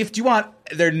unchafed. You want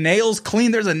their nails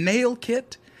clean. There's a nail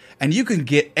kit. And you can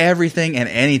get everything and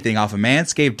anything off of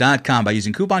manscaped.com by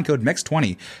using coupon code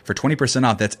MEX20 for 20%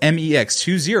 off. That's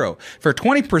MEX20 for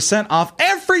 20% off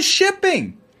every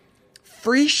shipping.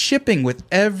 Free shipping with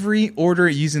every order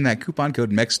using that coupon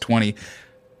code MEX20.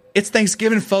 It's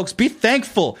Thanksgiving, folks. Be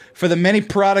thankful for the many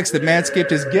products that Manscaped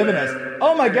has given us.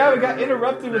 Oh my God, we got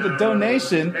interrupted with a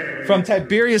donation from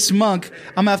Tiberius Monk.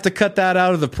 I'm going to have to cut that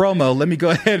out of the promo. Let me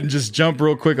go ahead and just jump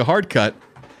real quick, a hard cut.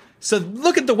 So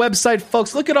look at the website,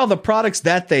 folks. Look at all the products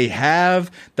that they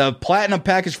have. The Platinum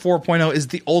Package 4.0 is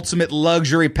the ultimate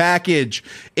luxury package.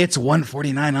 It's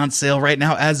 $149 on sale right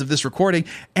now as of this recording,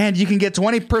 and you can get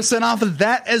 20% off of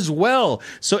that as well.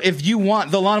 So if you want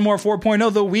the Lawnmower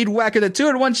 4.0, the Weed Whacker, the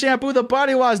 2-in-1 shampoo, the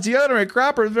body wash, deodorant,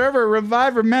 cropper, Forever,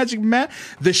 Reviver, Magic Mat,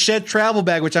 the Shed travel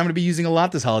bag, which I'm going to be using a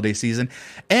lot this holiday season,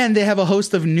 and they have a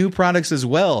host of new products as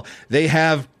well. They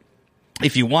have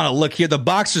If you want to look here, the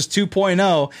Boxers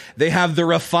 2.0, they have the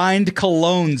refined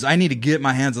colognes. I need to get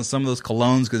my hands on some of those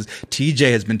colognes because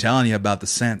TJ has been telling you about the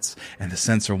scents, and the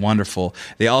scents are wonderful.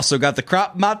 They also got the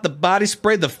crop mop, the body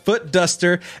spray, the foot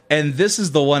duster, and this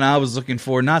is the one I was looking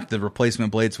for, not the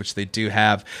replacement blades, which they do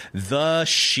have, the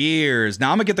shears.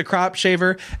 Now, I'm going to get the crop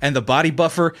shaver and the body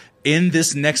buffer in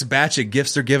this next batch of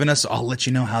gifts they're giving us. I'll let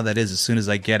you know how that is as soon as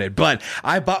I get it. But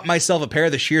I bought myself a pair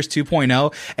of the Shears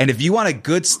 2.0, and if you want a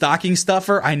good stocking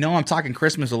stuffer, I know I'm talking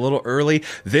Christmas a little early,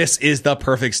 this is the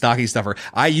perfect stocking stuffer.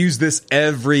 I use this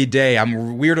every day.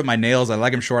 I'm weird with my nails. I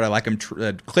like them short. I like them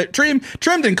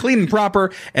trimmed and clean and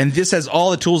proper, and this has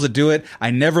all the tools to do it. I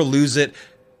never lose it,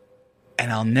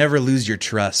 and I'll never lose your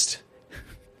trust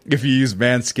if you use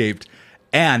Manscaped.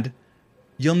 And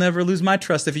you'll never lose my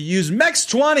trust if you use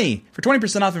MEX20 for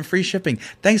 20% off and free shipping.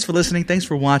 Thanks for listening. Thanks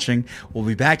for watching. We'll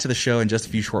be back to the show in just a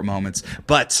few short moments,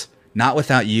 but not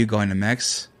without you going to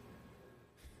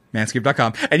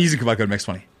Manscaped.com and using coupon code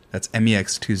MEX20. That's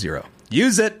MEX20.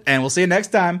 Use it, and we'll see you next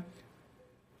time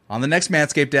on the next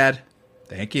Manscaped ad.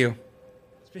 Thank you.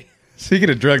 Speaking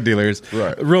of drug dealers,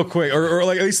 right. Real quick, or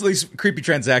like at least creepy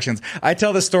transactions, I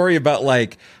tell the story about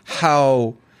like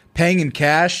how paying in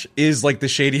cash is like the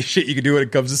shadiest shit you can do when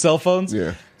it comes to cell phones.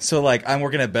 Yeah. So like I'm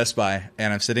working at Best Buy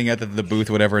and I'm sitting at the booth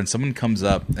or whatever, and someone comes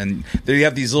up and they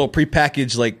have these little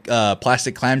prepackaged like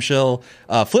plastic clamshell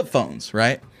flip phones,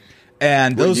 right?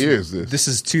 And what those year is this? This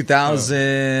is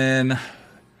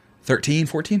 2013,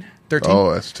 14. 13?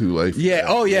 Oh, that's too late. Yeah.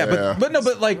 Oh, yeah. But no.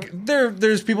 But like,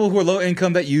 there's people who are low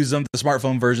income that use them, the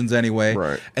smartphone versions anyway.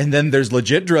 Right. And then there's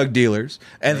legit drug dealers,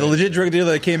 and the legit drug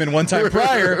dealer that came in one time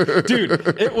prior, dude.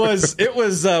 It was. What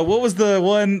was the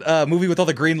one movie with all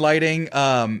the green lighting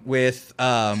with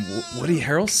Woody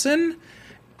Harrelson?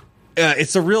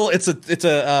 It's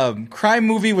a crime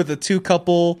movie with a two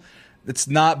couple. It's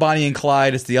not Bonnie and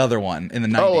Clyde. It's the other one in the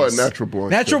 90s. Oh,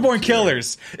 Natural Born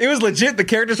Killers. It was legit the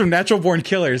characters from Natural Born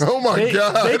Killers. Oh, my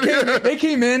God. They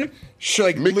came in,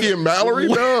 like Mickey and Mallory?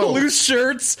 No. Loose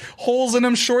shirts, holes in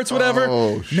them, shorts, whatever.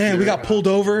 Oh, Man, we shit. got pulled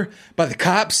over by the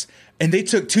cops, and they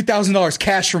took $2,000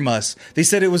 cash from us. They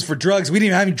said it was for drugs. We didn't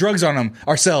even have any drugs on them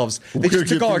ourselves. They just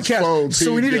took all our cash.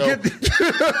 So we need to get... That's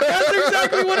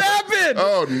exactly what happened.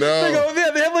 Oh, no. They go,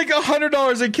 yeah, they have like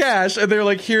 $100 in cash, and they're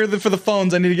like, here for the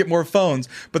phones. I need to get more phones.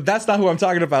 But that's not who I'm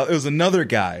talking about. It was another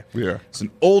guy. Yeah. It's an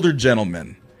older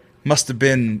gentleman. Must have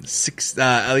been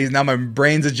at least now my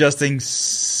brain's adjusting,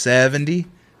 70,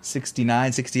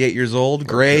 69, 68 years old,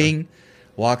 graying,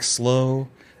 walks slow.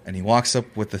 And he walks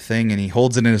up with the thing, and he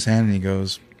holds it in his hand, and he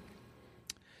goes,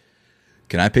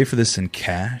 "Can I pay for this in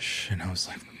cash?" And I was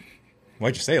like,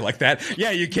 "Why'd you say it like that?"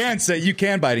 Yeah, you can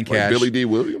buy it in cash. Like Billy D.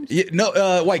 Williams? Yeah,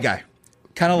 no, white guy.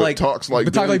 Kind of like talks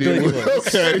like Billy D. Williams.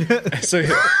 Okay. So,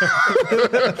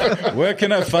 where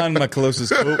can I find my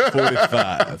closest Colt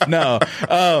 45? No.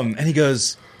 And he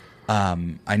goes,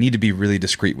 I need to be really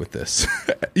discreet with this.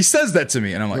 He says that to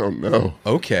me, and I'm like, Oh, no.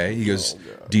 Okay. He goes,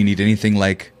 do you need anything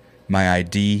like my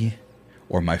ID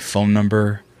or my phone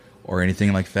number or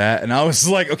anything like that? And I was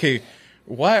like, okay,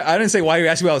 why? I didn't say why you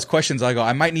asked me all those questions. I go,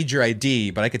 I might need your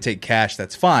ID, but I could take cash.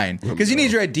 That's fine because you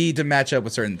need your ID to match up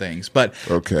with certain things. But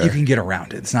Okay. you can get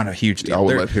around it. It's not a huge deal. I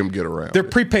will let him get around. They're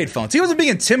prepaid phones. He wasn't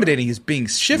being intimidating. He's being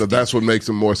shifty. But that's what makes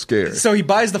him more scared. So he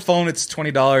buys the phone. It's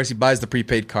 $20. He buys the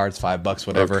prepaid card. It's $5,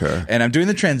 whatever. Okay. And I'm doing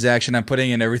the transaction. I'm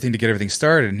putting in everything to get everything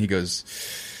started. And he goes,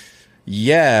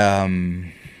 yeah,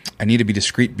 I need to be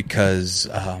discreet because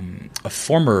a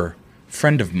former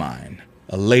friend of mine,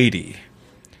 a lady,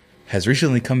 has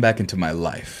recently come back into my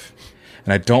life,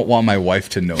 and I don't want my wife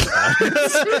to know about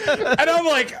it. And I'm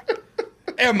like,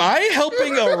 am I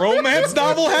helping a romance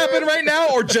novel happen right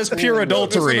now, or just pure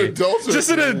adultery? Just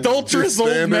an adulterous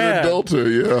old man. Adulterer,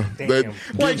 yeah. Damn.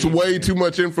 That gives way too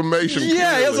much information.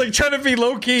 Yeah, he was clearly, like trying to be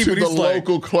low key, to but the he's like,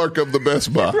 local clerk of the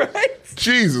Best Buy. right?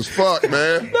 Jesus fuck,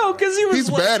 man. No, because he was He's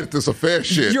like, bad at this affair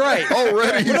shit. You're right.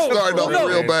 Already he's starting off no,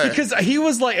 real bad. Because he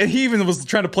was like, and he even was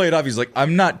trying to play it off. He's like,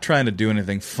 I'm not trying to do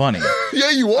anything funny.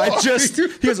 Yeah, you are.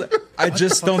 He was like, I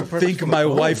just don't think my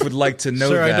wife would like to know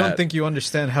Sir, that. I don't think you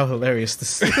understand how hilarious this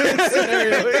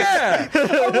scenario is. Yeah.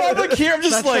 I'm like here, I'm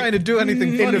just Not like trying to do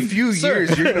anything In funny. a few years,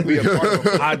 you're going to be a part of a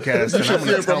podcast. And I'm Yeah,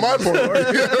 going to from my point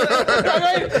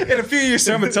of view. in a few years,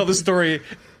 I'm gonna tell the story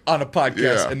on a podcast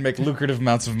Yeah. and make lucrative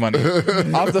amounts of money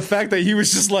off the fact that he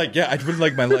was just like, yeah, I wouldn't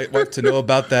like my wife to know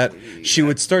about that. She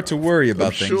would start to worry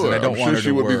about things, and I don't want her she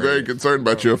to would worry. be very concerned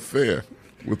about your affair.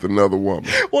 with another woman.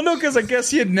 Well, no, because I guess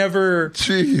he had never.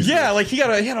 Jesus. Yeah, like he had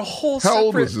a whole. How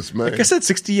old separate, was this man? Like I said,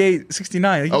 68,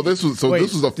 69. Oh, this was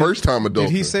the first time adult.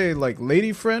 Did he say like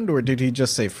lady friend or did he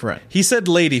just say friend? He said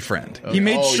lady friend. He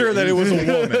made sure that it was a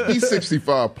woman. He's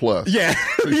 65 plus. Yeah.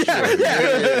 Yeah.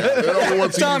 They don't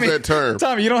want to use that term.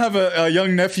 Tommy, you don't have a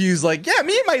young nephew's like, yeah,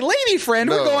 me and my lady friend,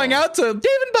 we're going out to Dave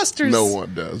and Buster's. No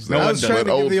one does that. I was trying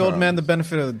to give the old time. man the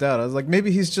benefit of the doubt. I was like,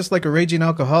 maybe he's just like a raging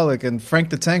alcoholic and Frank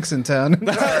the Tank's in town.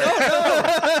 No.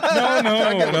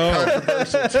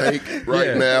 Controversial take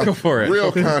right now. Go for it.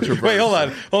 Real controversial. Wait, hold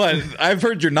on. I've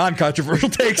heard your non-controversial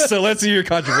takes, so let's hear your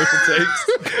controversial takes.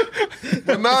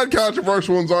 The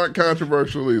non-controversial ones aren't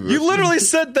controversial either. You literally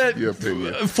said that Your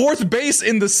opinion. fourth base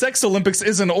in the sex Olympics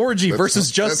is an orgy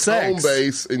versus just that's sex. home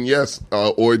base, and yes,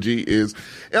 orgy is.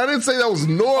 And I didn't say that was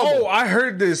normal. Oh, I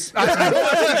heard this. I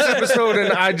watched this episode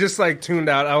and I just like tuned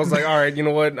out. I was like, all right, you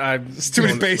know what? It's too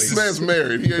many bases. This man's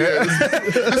married.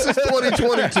 This is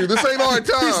 2022. This ain't our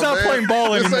time. He's not playing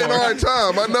ball This anymore. ain't our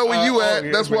time. I know where you at.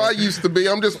 yeah, That's man. where I used to be.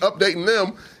 I'm just updating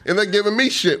them, and they're giving me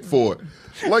shit for it.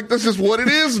 Like, this is what it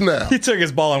is now. He took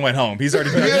his ball and went home. He's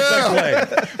already been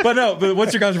Yeah. But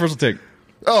what's your controversial take?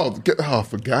 I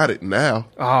forgot it now.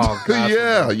 Oh, God.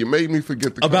 Yeah, you made me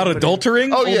forget the About company.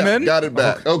 adultering Oh old yeah, men? got it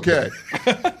back. Okay.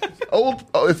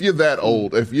 If you're that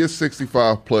old, if you're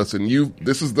 65 plus, and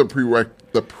this is the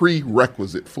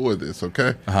prerequisite for this.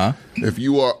 Okay. If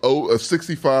you are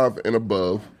 65 and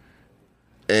above,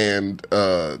 and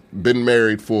been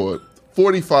married for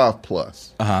 45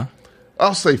 plus,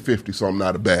 I'll say 50, so I'm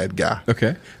not a bad guy.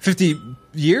 Okay. 50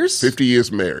 years? 50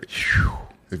 years married.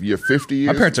 If you're 50 years,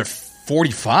 My parents are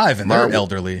 45 and they're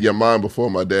elderly. Yeah, mine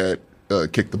before my dad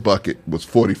kicked the bucket was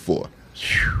 44.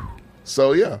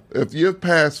 So yeah, if you're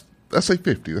past, I say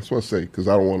 50. That's what I say because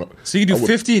I don't want to. So you do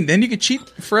 50 and then you could cheat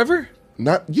forever?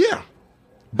 Yeah,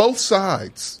 both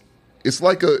sides. It's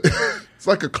like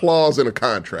a clause in a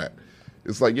contract.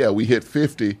 It's like, yeah, we hit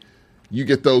 50. You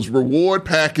get those reward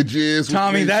packages.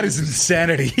 Tommy, that is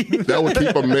insanity. That would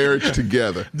keep a marriage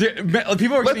together.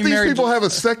 People are Let getting these married. people have a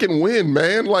second win,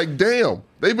 man. Like, damn,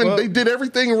 they did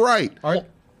everything right.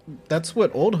 That's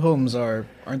what old homes are,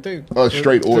 aren't they?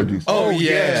 Straight orgies. Oh, yeah.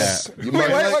 yes.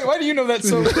 Why do you know that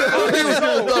so? He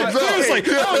was like,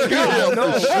 oh, God. No,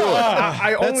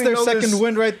 I That's only their know second this.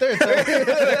 win right there.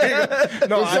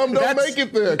 No, Some don't make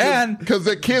it there because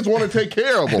their kids want to take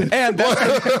care of them. And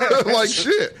that's, Like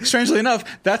shit. strangely enough,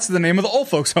 that's the name of the old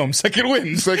folks' home. Second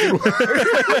wins. Second win.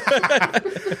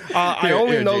 I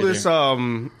only Here, know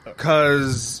JJ. this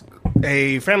because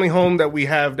a family home that we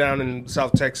have down in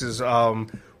South Texas,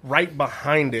 right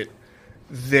behind it,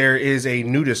 there is a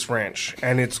nudist ranch,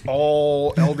 and it's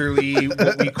all elderly,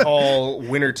 what we call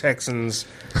winter Texans.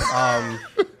 I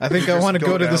think I want to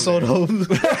go to this down old home.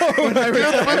 Good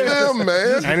for them,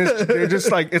 man. And they're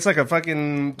just like, it's like a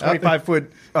fucking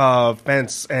 25-foot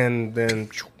fence, and then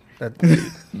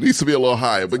Needs to be a little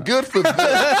higher, but good for them.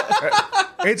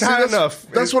 it's high enough.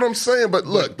 That's what I'm saying. But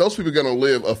look, those people are going to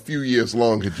live a few years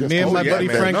longer. Just Me and my yeah, buddy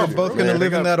man. Frank are No, both going to man.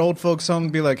 live in that old folks home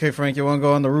and be like, hey, Frank, you want to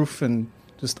go on the roof and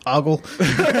just ogle?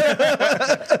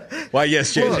 Why,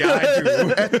 yes, JJ, I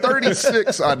do. At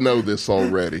 36, I know this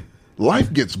already.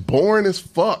 Life gets boring as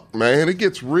fuck, man. It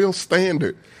gets real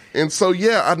standard. And so,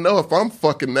 yeah, I know if I'm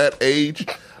fucking that age,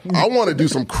 I want to do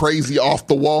some crazy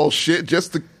off-the-wall shit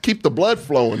just to keep the blood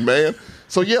flowing, man.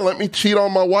 So, yeah, let me cheat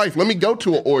on my wife. Let me go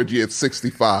to an orgy at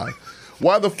 65.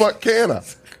 Why the fuck can't I?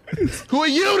 Who are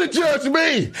you to judge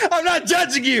me? I'm not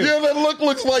judging you. Yeah, that look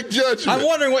looks like judgment. I'm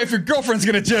wondering if your girlfriend's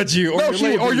going to judge you, or No, your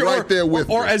she would be right there with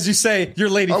or me. as you say, your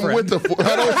lady I'm friend. with the.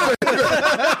 I don't say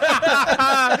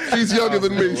that. She's younger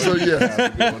than me, so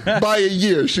yeah. By a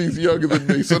year, she's younger than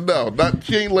me. So no,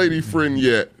 she ain't lady friend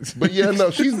yet. But yeah, no,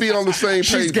 she's being on the same page.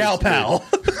 She's gal as me. pal.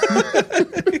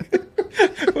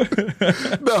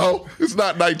 No, it's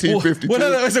not 1952. What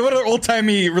other old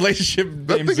timey relationship I names?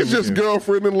 think it's do we just do?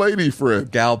 girlfriend and lady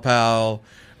friend. Gal pal.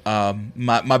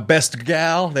 My best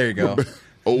gal. There you go.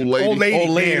 Old lady. Old lady. Old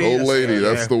lady. Old lady, Yeah,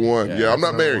 that's yeah. the one. Yeah, I'm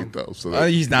not the married though, so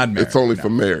He's not married. it's only No. for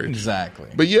marriage. Exactly.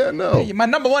 But yeah, no. Hey, my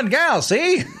number one gal.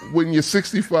 See. When you're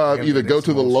 65, either go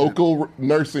to the local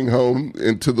nursing home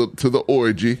and to the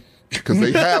orgy because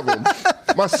they have them.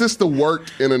 My sister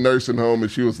worked in a nursing home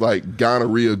and she was like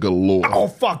gonorrhea galore. Oh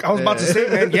fuck! I was about to say,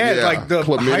 man. Yeah, Yeah, like the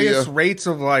chlamydia. highest rates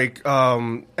of like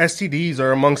STDs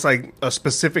are amongst like a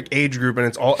specific age group, and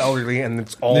it's all elderly, and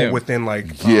it's all Yeah. within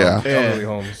like Yeah. elderly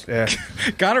homes. Yeah,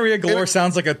 Gonorrhea galore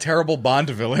sounds like a terrible Bond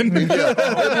villain. Yeah, and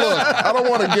look, I don't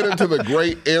want to get into the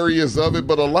gray areas of it,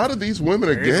 but a lot of these women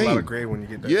are there's a lot game. of gray when you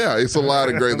get there. Yeah, it's a lot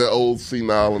of gray. The old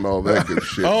senile and all that good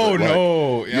shit. Oh, But, like,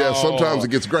 no. Yeah, Oh. sometimes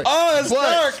it gets great. Oh, it's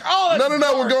dark. Oh,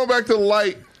 no. We're going back to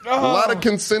light. A lot of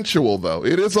consensual, though.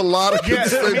 It is a lot of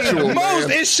consensual. Most.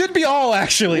 It should be all,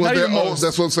 actually. Well, not even old, most.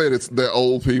 that's what I'm saying. They're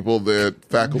old people. They're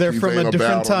faculty. They're from a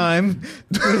different time.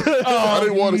 I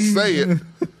didn't want to say it.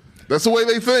 That's the way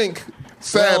they think,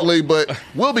 sadly. But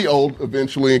we'll be old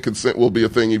eventually, and consent will be a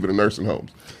thing even in nursing homes.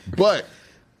 But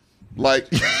like,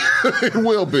 it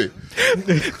will be.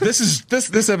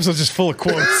 This episode's just full of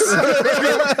quotes.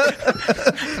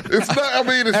 It's not. I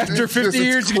mean, After 50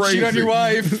 years, you can cheat on your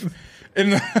wife.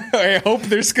 And I hope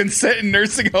there's consent in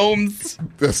nursing homes.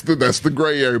 That's the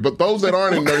gray area. But those that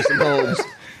aren't in nursing homes,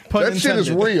 that shit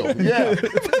is real. Yeah. By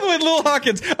the way, Lil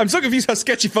Hawkins, I'm so confused how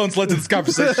sketchy phones led to this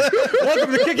conversation.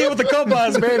 Welcome to Kick It with the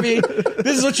Compas, baby.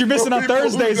 This is what you're missing on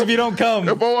Thursdays if you don't come.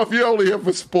 If you're only here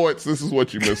for sports, this is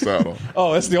what you miss out on.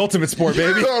 Oh, that's the ultimate sport,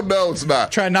 baby. No, it's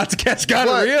not. Try not to catch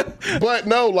gonorrhea. But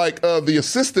no, like the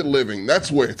assisted living,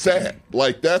 that's where it's at.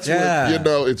 Like that's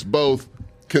where it's both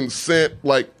consent,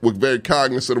 like we're very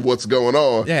cognizant of what's going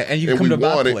on. Yeah, and you can come to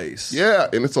my place. Yeah,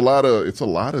 and it's a lot of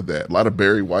that. A lot of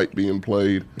Barry White being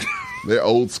played. They're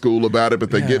old school about it, but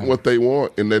they're getting what they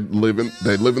want, and they're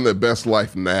living their best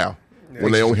life now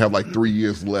when they only have like 3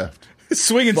 years left.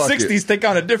 Swinging 60s take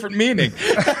on a different meaning.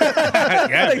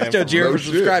 Thanks, Joe Gira, for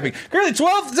subscribing. Currently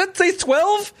 12, does that say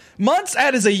 12 months?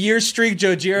 That is a year streak,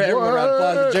 Joe Gira. Everyone round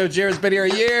of applause. Joe Gira's been here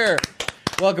a year.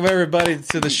 Welcome, everybody,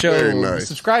 to the show. Very nice.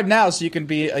 Subscribe now so you can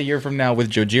be a year from now with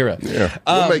Joe Gira. Yeah,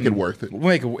 we'll make it worth it. We'll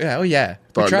make it. Oh, yeah.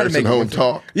 We try to make home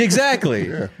talk. Exactly.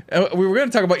 We were going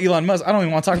to talk about Elon Musk. I don't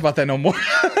even want to talk about that no more.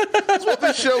 That's what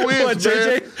this show is, What,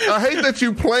 man. JJ? I hate that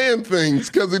you plan things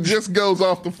because it just goes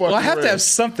off the fucking Well, I have to have rails.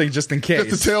 something just in case.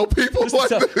 Just to tell people like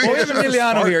Well, we have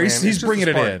Emiliano here. He's bringing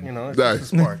it in. You know, it's Nice.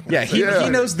 just a spark. Yeah, he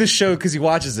knows this show because he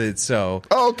watches it, so...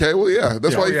 Oh, okay, well, yeah.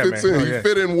 That's why he fits in. man. He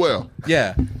fit in well.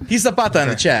 Yeah. He's Zapata in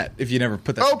the chat, if you never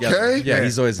put that together. Okay. Yeah,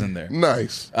 he's always in there.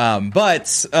 Nice.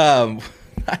 But I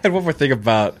had one more thing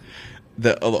about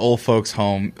the old folks'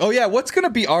 home. Oh, yeah, what's going to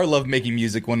be our love-making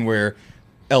music when we're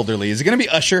elderly? Is it going to be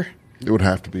Usher? It would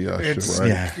have to be Usher, It's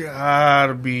right?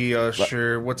 gotta be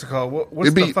Usher. What's it called? What's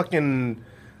It'd the be- fucking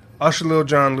Usher, Lil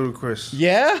Jon, Ludacris?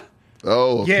 Yeah?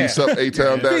 Oh, Yeah. Peace Up,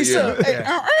 A-Town Down. Peace Yeah. up. Hey,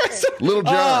 Little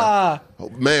John. Oh,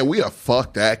 man, we are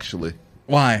fucked, actually.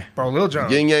 Why? Bro, Lil Jon.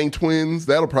 Yin Yang Twins,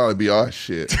 that'll probably be our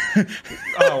shit.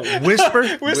 Whisper.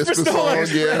 Whisper song,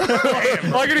 yeah.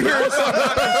 I can hear it.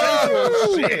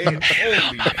 Shit.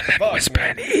 Holy fuck, Whisper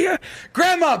in ear.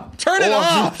 Grandma, turn it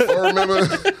off. I remember,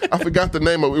 I forgot the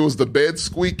name of it. It was the bed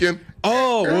squeaking.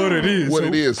 Oh, what it is. What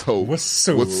it is, ho. What's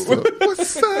up? What's up?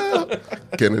 What's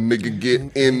up? Can a nigga get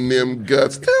in them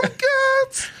guts? Them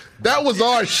guts. That was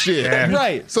our shit.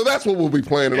 Right. So that's what we'll be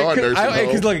playing in our nursing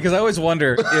home. Because I always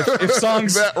wonder if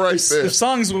songs That right there. if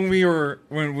songs when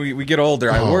we get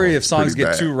older, I worry if songs pretty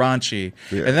get bad. too raunchy.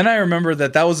 Yeah. And then I remember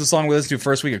that was the song we listened to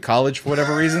first week of college for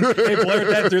whatever reason. They blared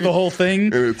that through the whole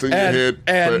thing, And it's in your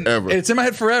head forever. It's in my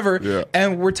head forever. Yeah.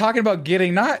 And we're talking about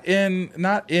getting not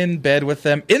in bed with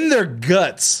them, in their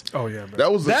guts. Oh, yeah, man.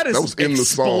 That was in the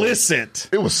song. Explicit.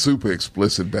 It was super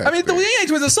explicit back I mean, the then. Yin Yang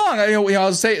Twins, a song. I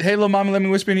was say, "Hey, little mama, let me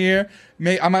whisper in your ear.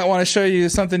 I might want to show you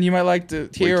something you might like to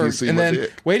hear." till you see and my then,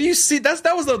 dick. wait till you see. That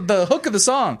was the hook of the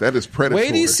song. That is predatory.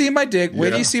 Wait till you see my dick. Wait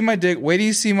till Yeah. you see my dick. Wait till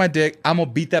you see my dick. I'm gonna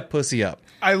beat that pussy up.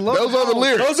 I love Those are the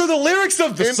lyrics. Those are the lyrics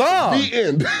of the song. The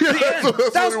end.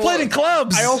 That was played in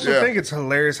clubs. I also Yeah. think it's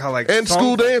hilarious how like And songs-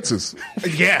 school dances.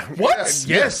 Yeah. What?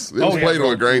 Yes. It was played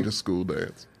bro. on Granger's school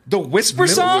dance. The Whisper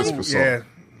Middle song. Whisper song. Yeah.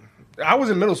 I was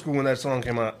in middle school when that song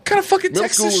came out. Kind of fucking Middle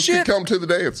Texas schoolers shit. could come to the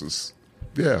dances.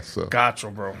 Yeah, so. Gotcha,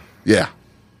 bro. Yeah.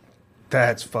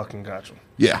 That's fucking gotcha.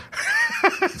 Yeah.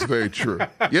 It's very true.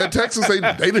 Yeah, Texas, they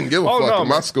didn't give a Oh, fuck no, in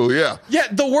my man. school. Yeah. Yeah,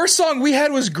 the worst song we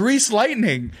had was "Grease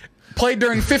Lightning," played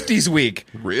during 50s week.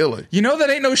 Really? You know that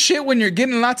ain't no shit when you're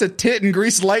getting lots of tit and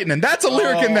grease lightning. That's a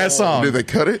lyric in that song. Did they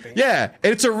cut it? Yeah,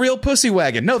 and it's a real pussy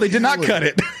wagon. No, they did not cut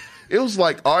it. It was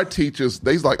like our teachers,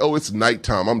 they's like, oh, it's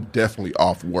nighttime. I'm definitely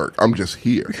off work. I'm just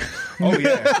here. Oh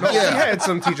yeah. No, we had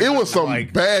some teachers. It that was some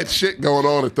like, bad shit going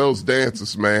on at those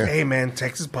dances, man. hey man,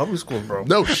 Texas public schools, bro.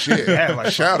 No shit. Yeah,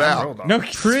 like, Shout fucking out. real, dog. No,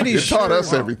 Pretty It taught sure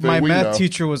us everything my we math know.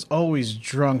 teacher was always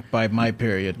drunk by my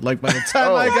period. Like by the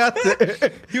time I got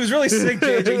there, he was really sick,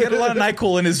 JJ. He had a lot of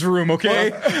NyQuil in his room, okay?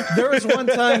 there was one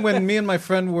time when me and my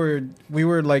friend we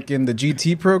were like in the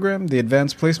GT program, the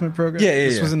advanced placement program. Yeah,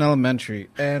 This was in elementary,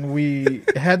 and we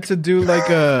had to do like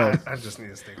a. I just need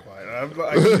to stay quiet.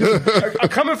 I'm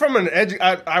coming from an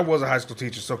I was a high school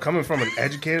teacher, so coming from an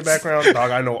educated background, dog,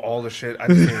 I know all the shit. I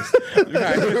just For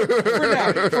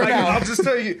now. I'll just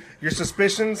tell you, your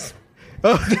suspicions,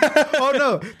 Oh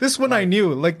no, this one I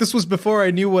knew. Like this was before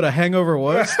I knew what a hangover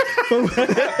was.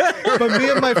 But me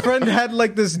and my friend had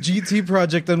like this GT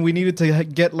project, and we needed to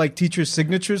get like teachers'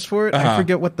 signatures for it. I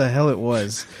forget what the hell it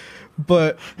was,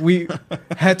 but we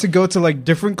had to go to like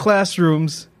different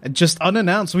classrooms and just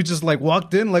unannounced. We just like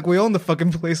walked in like we own the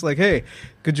fucking place. Like, hey,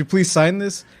 could you please sign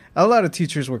this? A lot of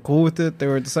teachers were cool with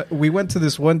it. We went to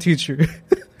this one teacher,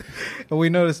 and we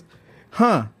noticed,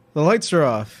 the lights are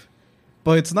off.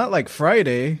 But it's not like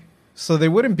Friday, so they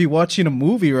wouldn't be watching a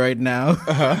movie right now.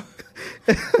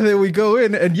 And then we go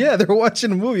in, and yeah, they're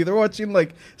watching a movie. They're watching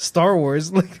like Star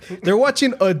Wars. Like they're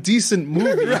watching a decent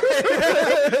movie, not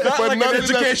but like not an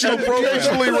educational program.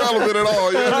 educationally relevant at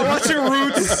all. They're Yeah. not watching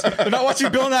Roots. They're not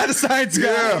watching Bill Nye the Science Guy.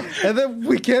 Yeah. and then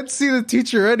we can't see the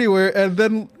teacher anywhere. And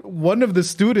then one of the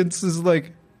students is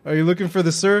like, "Are you looking for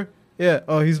the sir?" Yeah.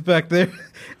 Oh, he's back there,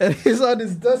 and he's on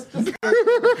his desk.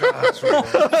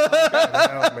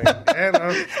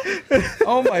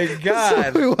 Oh my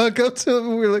god. So we walk up to him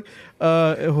and we're like,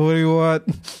 what do you want?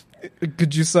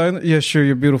 Could you sign it? Yeah, sure,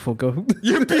 you're beautiful. Go.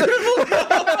 You're beautiful.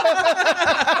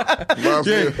 Reminds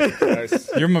me of- Nice.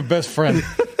 You're my best friend.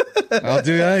 I'll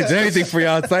do anything for you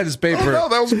outside this paper. no,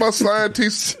 that was my science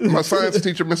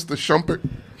teacher, Mr. Shumpert.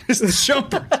 Mr.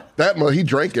 Shumpert. He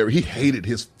drank he hated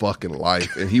his fucking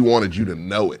life, and he wanted you to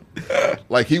know it.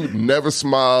 Like he would never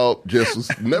smile,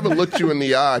 never looked you in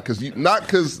the eye, not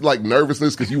because like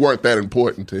nervousness, because you weren't that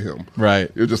important to him.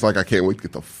 Right. It was just like, I can't wait to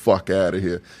get the fuck out of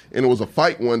here. And it was a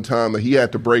fight one time that he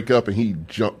had to break up, and he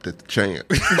jumped at the chance.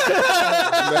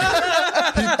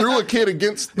 He threw a kid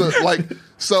against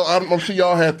so I'm sure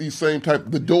y'all had these same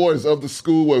the doors of the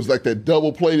school where it was like that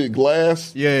double plated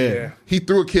glass. Yeah. He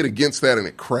threw a kid against that and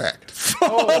it cracked.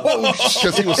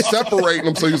 Because he was separating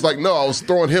them. So he was like, no, I was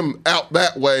throwing him out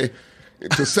that way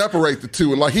to separate the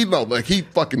two. And he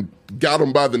fucking got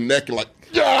him by the neck and like,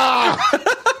 yeah!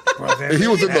 And he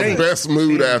was in the best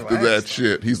mood after that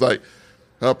shit. He's like,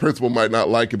 our principal might not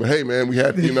like it, but hey, man, we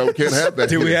had, we can't have that.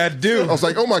 We had to do. I was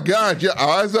like, oh my God, your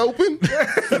eyes open?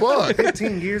 Fuck.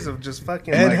 15 years of just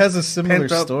fucking. Ed has a similar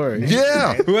story.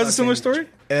 Yeah. Who has a similar story?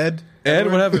 Ed,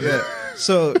 what happened? Yeah.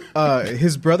 So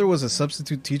his brother was a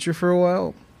substitute teacher for a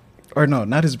while. Or no,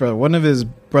 not his brother. One of his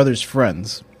brother's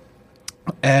friends.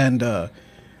 And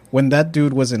when that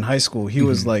dude was in high school, he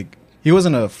was like, he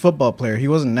wasn't a football player. He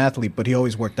wasn't an athlete, but he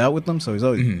always worked out with them. So he's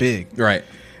always big. Right.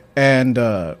 And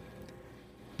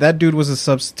that dude was a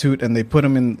substitute, and they put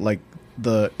him in like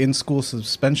the in-school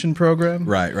suspension program.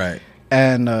 Right.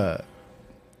 And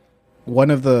one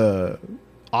of the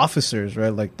officers, right,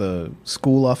 like the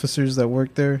school officers that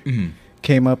worked there,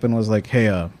 came up and was like,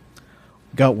 hey,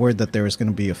 got word that there was going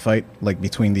to be a fight like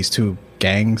between these two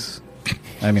gangs.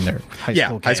 I mean, they're high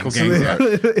school gangs. High school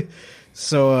gangs. Yeah.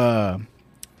 So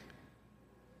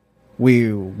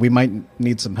we might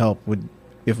need some help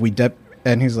if we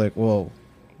and he's like, well,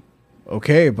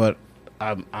 okay, but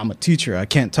I'm a teacher. I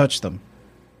can't touch them.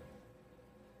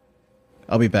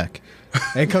 I'll be back.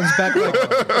 And he comes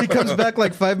back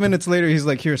like 5 minutes later. He's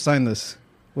like, here, sign this.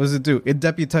 What does it do? It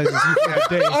deputizes you for a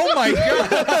day. Oh my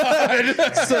god!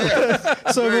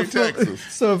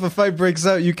 So if a fight breaks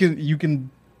out, you can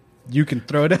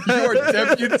throw it out. You're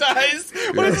deputized.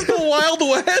 What is this, the Wild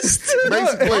West?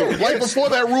 Basically, like before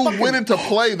that rule went into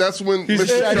play, that's when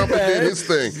Mr. Shumpert did his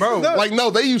thing. Bro.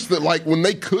 They used to, when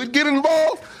they could get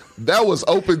involved, that was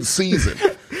open season.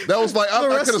 That was like, I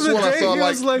could have sworn I saw he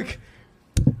was like,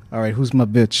 all right, who's my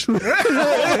bitch?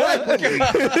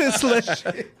 It's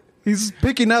like, he's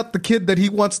picking out the kid that he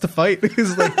wants to fight.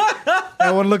 He's like,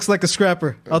 that one looks like a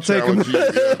scrapper. I'll take him.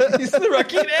 He's the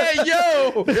Rocky. Hey,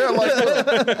 yo!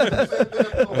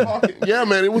 Yeah,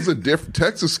 man, it was a different.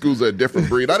 Texas schools are a different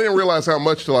breed. I didn't realize how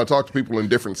much till I talked to people in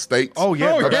different states. Oh,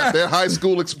 yeah. About their high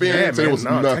school experience. Yeah, man, it was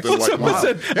nothing like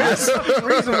mine.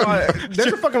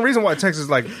 There's a fucking reason why Texas is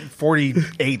like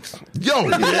 48th. Yo,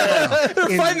 yeah.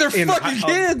 They're fighting their fucking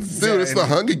kids. Dude, it's the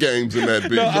Hunger Games in that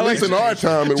bitch. At least in our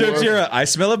time, it Joe was. Gira, I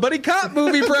smell a buddy cop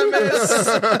movie premise.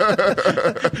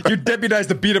 You're deputized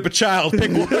to beat up a child.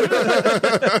 Pick one.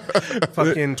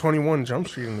 Fucking 21 Jump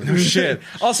Street. Oh, shit.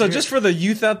 Also, just for the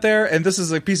youth out there, and this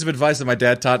is a piece of advice that my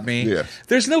dad taught me. Yeah.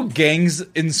 There's no gangs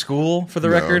in school, for the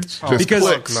record. just Because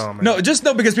cliques.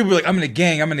 because people be like, I'm in a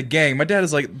gang. My dad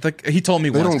is like he told me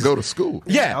They once. don't go to school.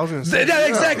 Yeah, I was gonna say, yeah,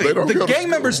 exactly. they don't The go to gang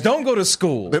school. members don't go to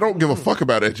school. They don't give a fuck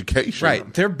about education.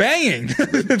 Right. They're banging.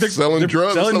 they're Selling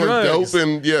drugs, selling dope,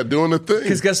 and doing the thing.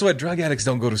 Because guess what? Drug addicts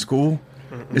don't go to school.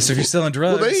 So if you're selling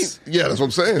drugs, that's what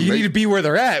I'm saying. you need to be where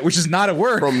they're at, which is not at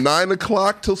work. From 9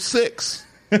 o'clock till 6,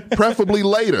 preferably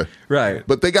later. Right.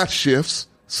 But they got shifts.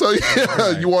 So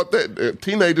you want that.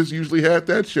 Teenagers usually had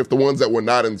that shift. The ones that were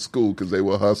not in school because they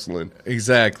were hustling,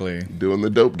 Exactly. doing the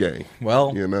dope game.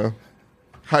 Well,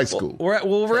 high school.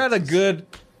 We're at a good.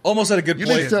 Almost at a good You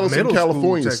point. need to tell us some Middle school,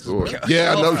 California Texas, story. bro.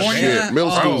 Yeah, no California? shit. Middle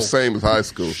school is the same as high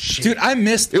school. Dude, I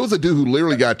missed. It was a dude who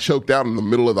literally got choked out in the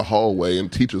middle of the hallway,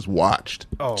 and teachers watched.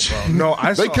 Oh, bro.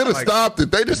 No, They could have stopped it.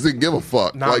 They just didn't give a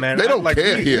fuck. Nah, man. They don't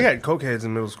care we here. had cokeheads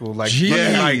in middle school. Like,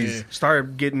 Jeez.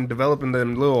 started developing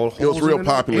them little holes. It was real in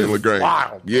popular in it. LaGrange.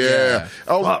 Wild. Yeah.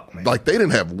 Fuck, man. Like, they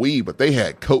didn't have weed, but they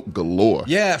had coke galore.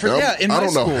 Yeah, in my I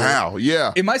don't know school. how.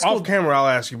 Yeah. In my school, Off camera, I'll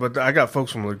ask you, but I got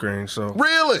folks from LaGrange, so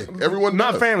Really? Everyone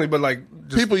not does. family, but like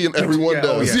just, People, everyone Yeah,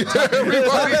 does. oh, yeah. Yeah,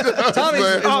 everybody does. Tommy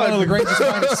is man. one of LaGrange's finest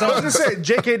I was sons. gonna say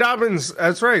J.K. Dobbins.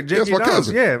 That's right, J.K. That's my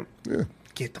Dobbins. cousin. Yeah.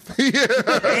 Get the fuck.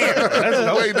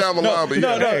 That's Way down the line, but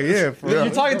no, no. Yeah, for real.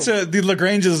 You're talking to the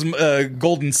LaGrange's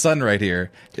golden son right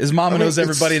here. His mama knows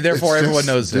everybody, therefore it's everyone just-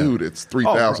 knows him. Dude, it's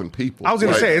 3,000 people. I was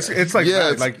gonna say it's like yeah,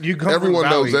 that. Like you come everyone from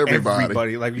knows Valley,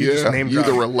 everybody. Like you just name you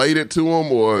either drop. related to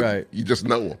them or Right. you just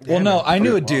know them. Well, no, I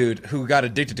knew a dude who got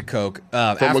addicted to coke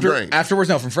LaGrange? afterwards.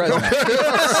 No, from Fresno.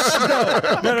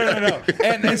 No.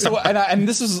 And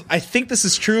this is, I think this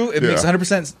is true. It makes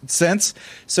 100% sense.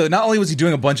 So not only was he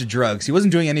doing a bunch of drugs, he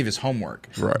wasn't doing any of his homework.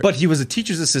 Right. But he was a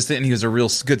teacher's assistant, and he was a real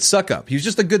good suck up. He was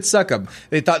just a good suck up.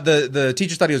 They thought the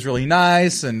teachers thought he was really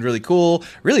nice and really cool,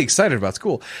 really excited about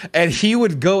school, and he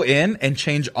would go in and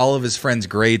change all of his friends'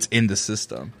 grades in the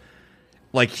system.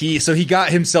 Like he got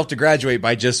himself to graduate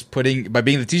by being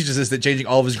the teacher's assistant, changing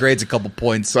all of his grades a couple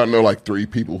points. So I know like 3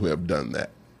 people who have done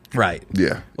that. Right.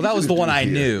 Yeah. Well, that was the one I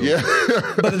knew. Yeah.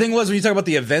 But the thing was, when you talk about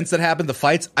the events that happened, the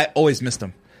fights, I always missed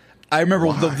them. I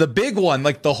remember the big one,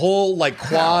 like the whole like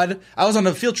quad. I was on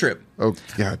a field trip. Oh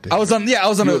god damn. I was on You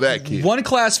were that kid. one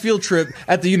class field trip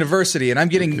at the university, and I'm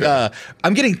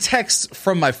getting texts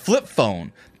from my flip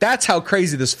phone. That's how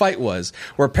crazy this fight was.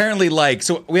 Where apparently,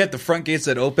 so we had the front gates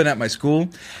that open at my school.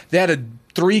 They had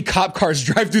 3 cop cars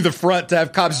drive through the front to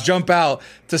have cops jump out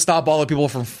to stop all the people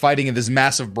from fighting in this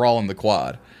massive brawl in the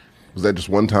quad. Was that just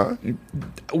one time?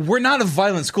 We're not a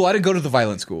violent school. I didn't go to the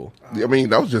violent school. I mean,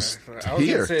 that was just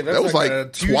here. say, that's That was like like a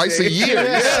twice a Tuesday. year.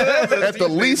 Yeah, that's a At the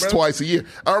Tuesday, least bro. twice a year.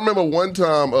 I remember one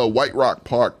time White Rock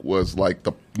Park was like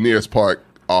the nearest park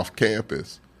off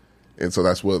campus. And so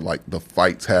that's where like the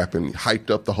fights happened. Hyped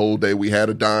up the whole day. We had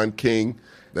a Don King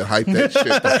that hyped that shit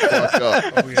the fuck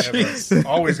up. Oh, yeah,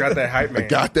 bro. Always got that hype man.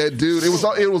 Got that dude. It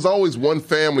was always one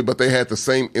family, but they had the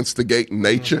same instigating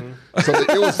nature. So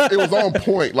it was on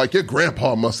point. Like your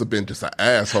grandpa must have been just an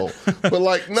asshole. But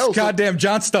like no, so- Goddamn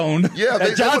Johnstone. yeah,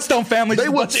 that Johnstone family. They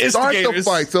just a would bunch of start the instigators.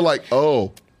 fights. They're like,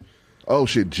 oh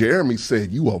shit. Jeremy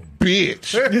said you a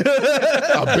bitch.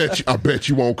 I bet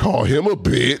you won't call him a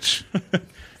bitch.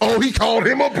 Oh, he called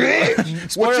him a bitch.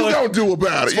 What you Spoiler. gonna do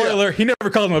about it? Spoiler, Yeah. he never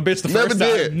called him a bitch the Never first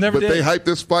did. time. Never but did. they hyped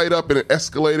this fight up and it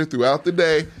escalated throughout the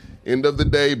day. End of the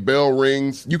day, bell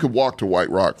rings. You could walk to White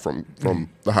Rock from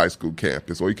the high school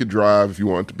campus, or you could drive if you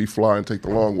wanted to be fly and take the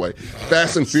long way.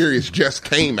 Fast and Furious just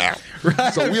came out,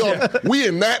 so we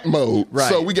in that mode. Right.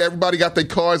 So everybody got their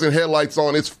cars and headlights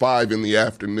on. It's 5 in the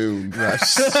afternoon.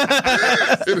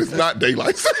 It is not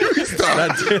daylight savings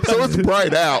time, so it's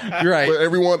bright out. Right. But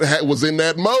everyone was in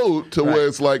that mode to where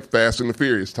it's like Fast and the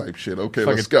Furious type shit. Okay,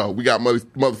 let's go. We got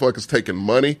motherfuckers taking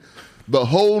money, the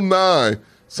whole 9.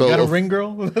 So Got a ring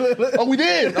girl? Oh, we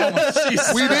did.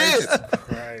 Jesus We did.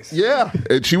 Christ. Yeah,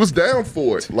 and she was down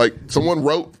for it. Like someone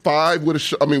wrote 5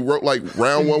 with wrote like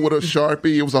round 1 with a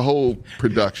Sharpie. It was a whole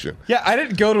production. Yeah, I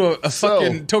didn't go to a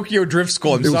fucking Tokyo Drift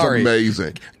school. I'm It was sorry.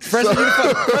 amazing. Fresno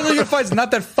Unified's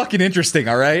not that fucking interesting,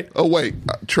 all right? Oh wait,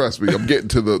 trust me, I'm getting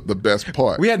to the best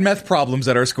part. We had meth problems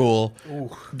at our school. We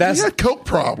That's had coke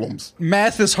problems.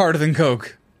 math is harder than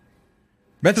coke.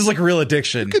 Meth is like a real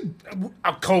addiction.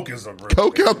 Coke is a real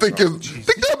Coke, I think thing,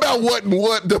 think about what and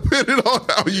what, depending on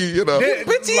how you know.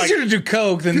 But it's easier to do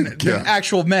coke than Yeah.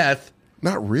 actual meth.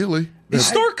 Not really. You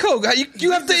store coke.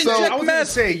 You have to I inject was gonna meth.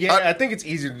 say, I think it's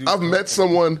easier to do. I've met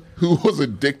someone who was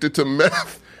addicted to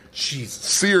meth. Jesus.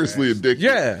 Seriously addicted.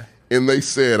 Yeah. And they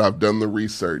said, I've done the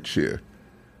research here.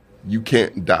 You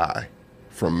can't die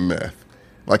from meth.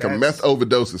 Like a meth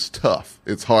overdose is tough.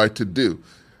 It's hard to do.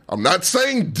 I'm not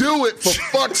saying do it, for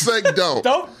fuck's sake, don't.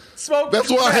 Don't smoke. That's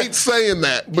why I hate saying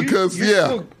that, because,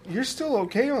 You're still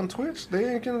okay on Twitch?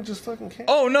 They ain't gonna just fucking cancel.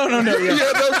 Oh, no. Yeah.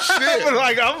 Yeah, no shit. I'm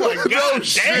like, No God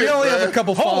shit. damn. We only have a man.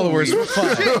 couple followers. We're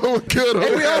fine. Good.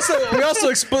 And we also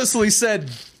explicitly said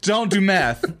Don't do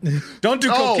meth. Don't do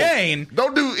cocaine.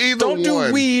 Don't do either Don't one.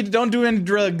 do weed. Don't do any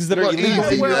drugs that are Well, illegal.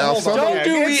 easy now. Some Don't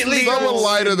do It's illegal. Some are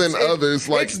lighter than others.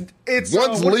 Like it's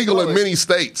one's what do you legal call in it? many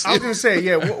states. I was gonna say,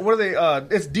 yeah. What are they?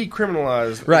 It's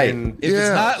decriminalized, Right. in- If it's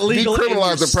not legal in your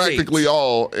decriminalized in practically state.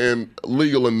 all and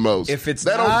legal in most. If it's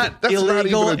That don't- not that's not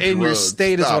illegal even a in your drug.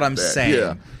 sait, is Stop what I'm that. saying.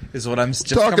 Yeah. Is what I'm just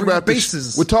Talking covering about the this,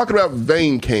 bases. we're talking about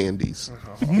vein candies.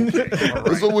 So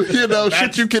we,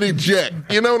 shit you can inject.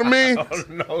 You know what I mean?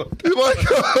 no. You're like,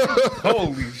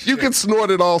 Holy shit! you can snort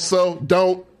it also.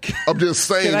 Don't. I'm just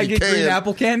saying. Can I you get can. green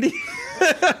apple candy?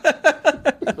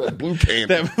 That blue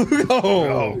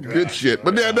candy. Good shit.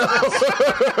 But yeah, no.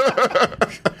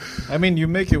 I mean, you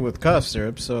make it with cough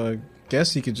syrup, so I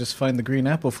guess you could just find the green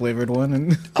apple flavored one.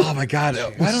 And Oh my god!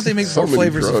 Why don't they make So more many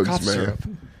flavors of drugs, cough man. syrup?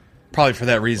 Probably for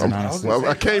that reason, honestly. Well,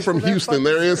 I came from Houston.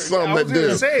 There is some I was that gonna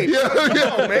do. say,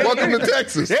 yeah, no, man. Welcome to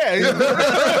Texas. Yeah.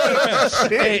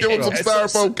 Hey, Give them some hey,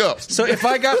 styrofoam cups. So if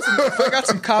I got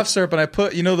some cough syrup and I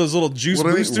put those little juice Well, it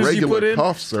ain't boosters you regular put in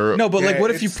cough syrup. No, but like Yeah,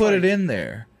 what if you it's put like- it in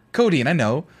there? Codeine, I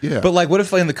know. Yeah. But like what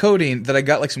if in the codeine that I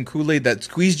got like some Kool-Aid, that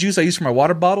squeeze juice I use for my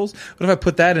water bottles, what if I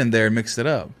put that in there and mixed it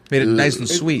up? Made it nice and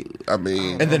sweet. I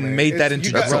mean, And then made that into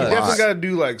you, got, you drugs. definitely got to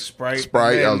do like Sprite.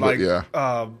 Sprite, and I then, was- like,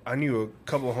 yeah. I knew a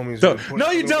couple of homies. So, who put no,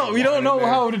 a you little don't. bit You of don't know wine in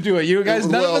how there. to do it. You guys,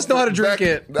 none of us know how to drink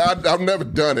it. I've never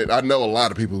done it. I know a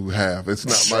lot of people who have. It's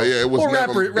not my. Yeah, it was Well,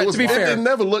 never. rapper- it was, to be fair. it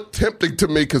never looked tempting to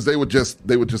me because they would just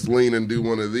lean and do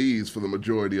one of these for the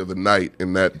majority of the night,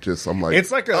 and that just I'm like,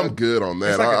 It's like a, I'm good on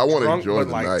it's that. like I want to drunk, enjoy but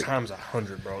the like night. times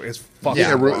 100, bro. It's fucking.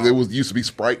 Yeah, wild. there was used to be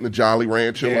Sprite and the Jolly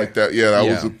Rancher Yeah. like that. Yeah, that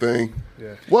was Yeah. a thing.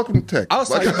 Yeah. Welcome to Texas. I was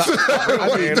talking about. I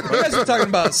mean, Man. you guys were talking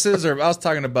about scissor. I was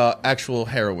talking about actual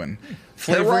heroin.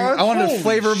 Flavoring. Heroin? I wanted to Holy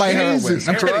flavor my heroin. Jesus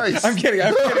I'm kidding. Christ. I'm kidding.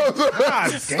 I'm kidding.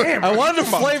 God damn. I wanted to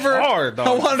Come on, flavor. hard, dog.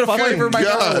 I wanted to flavor my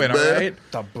God, heroin. All man.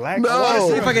 right. The black. No. I want to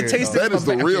see if I can taste it. That is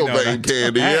the real vein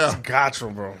candy. That's Yeah. gotcha,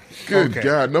 bro. Good Okay.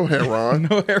 God, no heroin.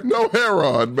 No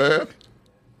heroin, man.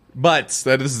 But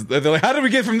that is. They're like, how did we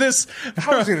get from this?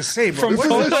 I was gonna say, bro. From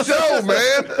what This is the show,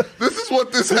 man. This is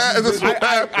what this has. This is what I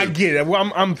happened. get it.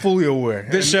 Well, I'm fully aware.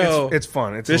 This And show. it's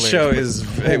fun. It's This show hilarious.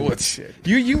 is. Hey, what?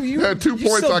 You had 2 you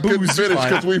points still I couldn't booze finish fine.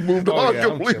 because we moved on yeah, I'm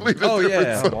completely to Oh different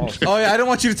yeah. subjects. Oh yeah. I don't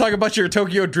want you to talk about your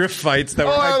Tokyo drift fights that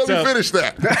were Let hyped me up. finish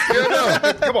that. Yeah,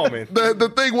 no. Come on, man.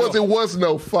 The thing was, it was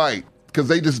no fight because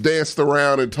they just danced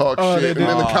around and talked Oh, shit, they and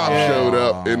then the did. cops showed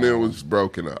up, and then it was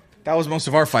broken up. That was most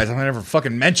of our fights. I never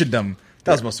fucking mentioned them.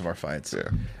 That was most of our fights. Yeah.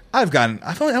 I haven't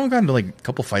gotten to like a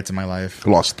couple fights in my life. I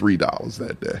lost $3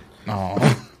 that day.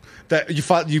 Oh, that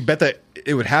you bet that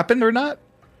it would happen or not?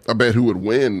 I bet who would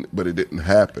win, but it didn't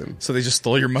happen. So they just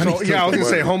stole your money. So, yeah, I was gonna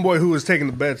say, money. homeboy who was taking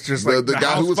the bets, just like The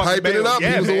guy house who was fucking hyping it bail. up,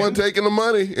 Yeah, he was the man. one taking the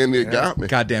money, and it got me.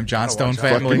 Goddamn Johnstone Gotta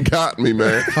watch out. family. Fucking got me,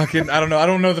 man. Fucking, I don't know. I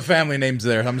don't know the family names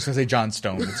there. I'm just gonna say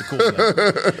Johnstone. It's a cool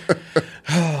name.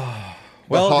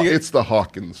 Well, It's the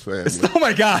Hawkins family. oh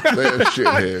my god. They're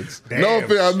shitheads. Damn, No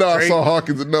offense. I know I straight. saw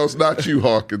Hawkins. No, it's not you,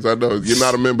 Hawkins. I know you're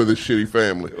not a member of this shitty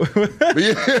family. But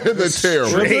yeah, they're terrible.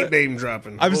 Straight name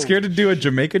dropping. I'm scared to do a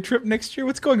Jamaica trip next year.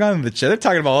 What's going on in the chat? They're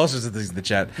talking about all sorts of things in the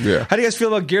chat. Yeah. How do you guys feel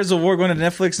about Gears of War going to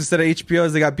Netflix instead of HBO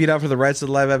as they got beat out for the rights of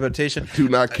the live adaptation? Do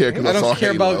not care because I I saw don't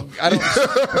care Halo. about. I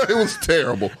don't. It was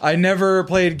terrible. I never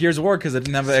played Gears of War because I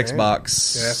didn't have an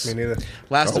Xbox. Yeah, me neither.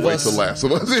 Last I'll of wait Us. till Last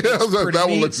of Us. Yeah, pretty that one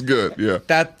neat. looks good. Yeah.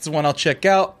 That's the one I'll check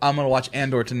out. I'm gonna watch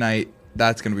Andor tonight.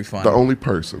 That's gonna be fun. The only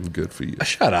person good for you.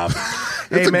 Shut up.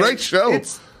 It's a man, great show.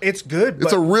 It's good. It's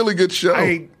but a really good show.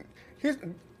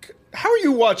 how are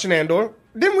you watching Andor?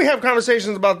 Didn't we have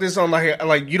conversations about this on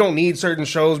like you don't need certain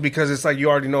shows because it's like you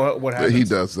already know what happens? He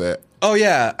does that. Oh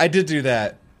yeah, I did do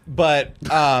that. But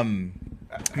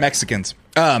Mexicans.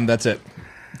 That's it.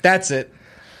 That's it.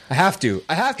 I have to.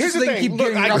 Here's so the they thing. keep Look,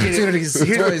 giving I me get it. opportunities.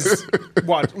 Here's- Toys.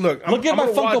 Watch. Look. Look at my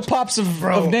Funko Pops of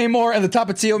Namor and the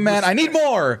Tapatio Man. I need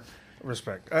more.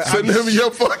 Respect. Send him your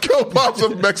Funko Pops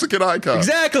of Mexican icon.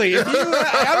 Exactly. If you,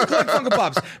 I don't collect Funko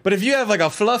Pops, but if you have like a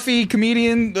fluffy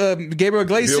comedian, Gabriel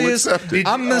Iglesias, accept it.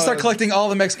 I'm gonna start collecting all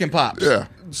the Mexican Pops. Yeah.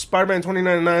 Spider-Man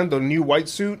 2099, the new white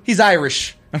suit. He's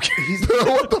Irish. Okay.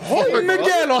 What the fuck?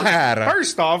 Miguel O'Hara.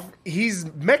 First off, he's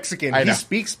Mexican. I know. He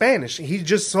speaks Spanish. He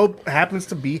just so happens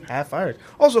to be half Irish.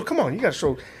 Also, come on, you gotta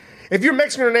show. If you're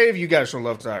Mexican or native, you gotta show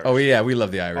love to Irish. Oh yeah, we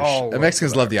love the Irish. Oh, The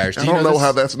Mexicans love the Irish. Do I you don't know this?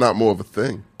 how that's not more of a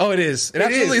thing. Oh, it is. It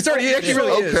absolutely. is. It's already. It actually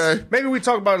really is. Okay. Maybe we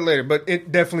talk about it later, but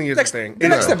it definitely is Next, a thing. the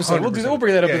next Yeah. episode, we'll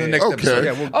bring that up in the next Okay. episode.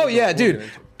 Yeah, Oh yeah, dude.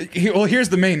 Well, here's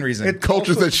the main reason. It-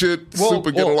 Cultures Also- that should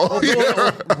super get along.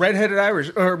 Redheaded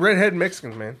Irish or redhead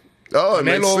Mexicans, man. Oh, it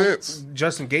makes Canelo, sense.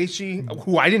 Justin Gaethje,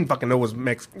 who I didn't fucking know was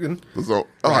Mexican. So,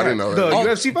 I didn't know The that.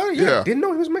 UFC fighter, Yeah. didn't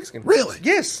know he was Mexican. Really?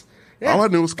 Yes. Yeah. All I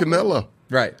knew was Canelo.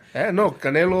 Right. Yeah, no,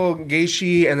 Canelo,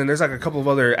 Gaethje, and then there's like a couple of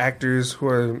other actors who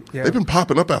are. Yeah. They've been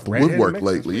popping up out the Redheaded woodwork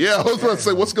Mexicans. lately. Yeah, I was about to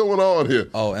say, what's going on here?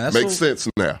 Oh, and that's makes sense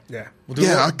now. Yeah.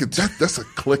 Yeah, I could. That's a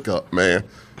click up, man.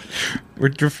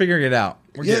 We're figuring it out.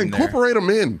 We're Yeah, getting there. incorporate them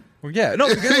in. Well, yeah. No,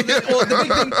 because, well, the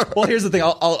big thing. Well, here's the thing.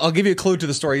 I'll give you a clue to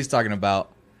the story he's talking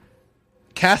about.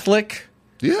 Catholic,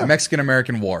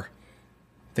 Mexican-American War.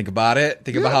 Think about it.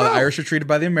 Think about how the Irish were treated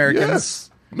by the Americans. Yes.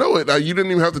 No, you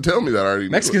didn't even have to tell me that. I already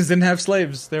knew Mexicans it. didn't have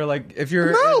slaves. They're like, if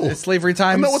you're in slavery I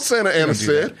times. know what Santa Ana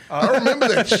said. I remember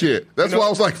that shit. That's why I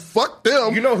was like, fuck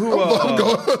them. You know who? I'm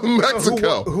going to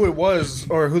Mexico. Who it was,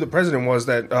 or who the president was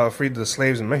that freed the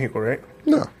slaves in Mexico, right?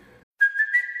 No.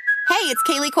 Hey, it's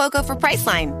Kaylee Cuoco for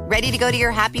Priceline. Ready to go to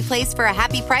your happy place for a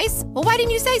happy price? Well, why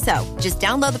didn't you say so? Just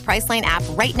download the Priceline app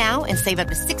right now and save up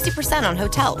to 60% on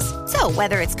hotels. So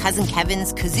whether it's Cousin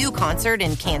Kevin's Kazoo Concert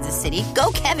in Kansas City,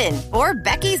 go Kevin, or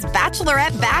Becky's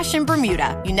Bachelorette Bash in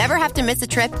Bermuda, you never have to miss a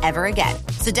trip ever again.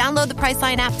 So download the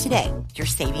Priceline app today. Your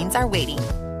savings are waiting.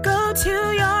 Go to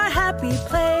your happy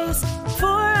place for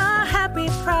a happy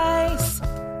price.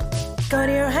 Go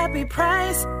to your happy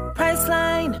price,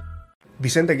 Priceline.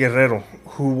 Vicente Guerrero,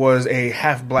 who was a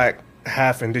half black,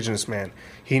 half indigenous man.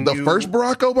 The first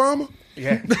Barack Obama?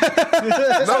 Yeah.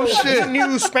 No shit. He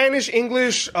knew Spanish,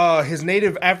 English, his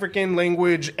native African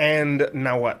language, and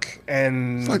Nahuatl.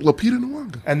 And It's like Lupita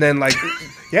Nyong'o. And then, like,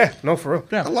 yeah, no, for real.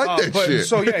 I like that shit.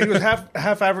 So, yeah, he was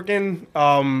half African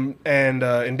and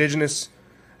indigenous.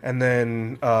 And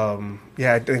then,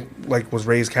 I think, like, was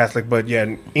raised Catholic. But,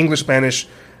 yeah, English, Spanish,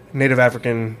 native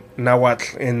African,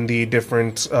 Nahuatl in the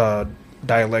different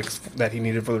dialects that he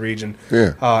needed for the region.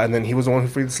 Yeah. And then he was the one who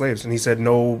freed the slaves. And he said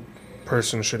no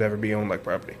person should ever be owned like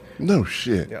property. No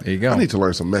shit. Yeah. There you go. I need to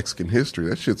learn some Mexican history.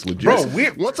 That shit's legit. Bro,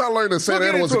 once I learned that Santa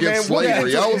Ana was into it, against man. We'll get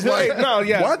slavery, into I it. was like,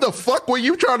 why the fuck were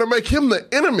you trying to make him the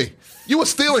enemy? You were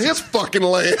stealing his fucking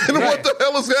land. What the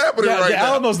hell is happening right the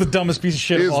now? Alamo's the dumbest piece of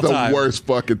shit It's of all the time. worst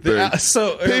fucking thing.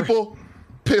 People,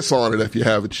 piss on it if you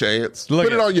have a chance.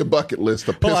 Put it on your bucket list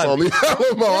to piss on the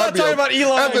Alamo. We're not talking about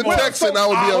Elon As a anymore. Texan, I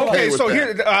would be okay with so that.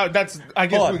 here, I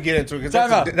guess we can get into it because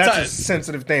that's a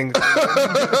sensitive thing.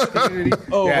 The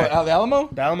Alamo?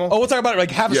 The Alamo? Oh, we'll talk about it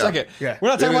like half a second. Yeah. We're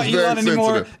not talking It about is very Elon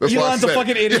anymore. sensitive. That's why I Elon's a said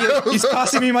fucking it. idiot. He's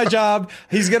costing me my job.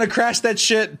 He's going to crash that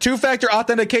shit. Two-factor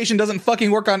authentication doesn't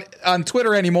fucking work on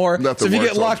Twitter anymore. Nothing So if you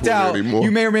works get on locked Twitter out, anymore. you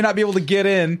may or may not be able to get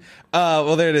in.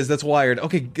 Well, there it is. That's wired.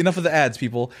 Okay, enough of the ads,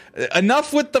 people.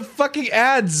 Enough with the fucking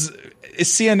ads. Is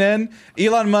CNN.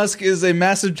 Elon Musk has a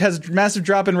massive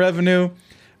drop in revenue.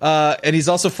 And he's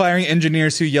also firing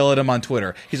engineers who yell at him on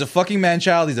Twitter. He's a fucking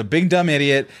man-child. He's a big dumb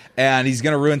idiot, and he's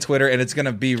going to ruin Twitter. And it's going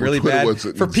to be really Twitter bad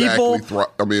wasn't for people.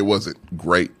 it wasn't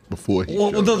great before he.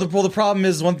 The problem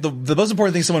is the most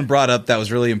important thing someone brought up that was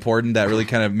really important, that really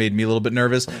kind of made me a little bit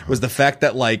nervous, was the fact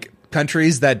that like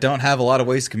countries that don't have a lot of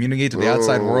ways to communicate to the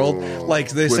outside world, like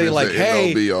they say, like,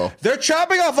 hey, they're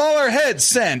chopping off all our heads,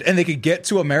 send, and they could get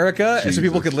to America, and so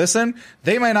people could listen.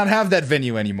 They might not have that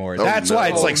venue anymore. That's why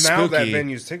it's like now spooky. that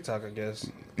venue's TikTok, I guess.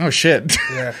 Oh shit!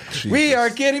 Yeah, we are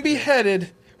getting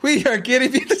beheaded. We are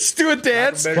getting. Let's do a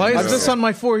dance. Why is this on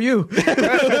my For You?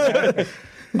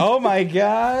 Oh my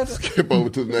god! Skip over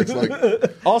to the next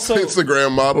also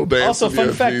Instagram model dance. Also,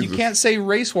 fun fact: you can't say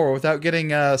race war without getting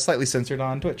slightly censored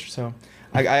on Twitch. So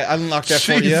I unlocked that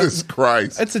for you. Jesus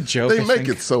Christ! It's a joke. They make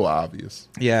it so obvious.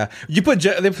 Yeah, you put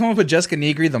someone put Jessica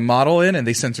Negri, the model, in, and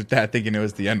they censored that, thinking it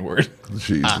was the N word.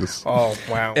 Jesus! Oh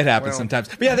wow! It happens sometimes.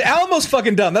 But yeah, the Alamo's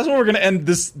fucking dumb. That's when we're gonna end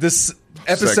this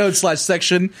episode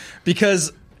 /section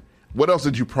because. What else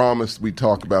did you promise we'd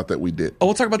talk about that we did? Oh,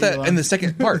 we'll talk about that in the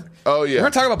second part. Oh, yeah. We're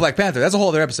going to talk about Black Panther. That's a whole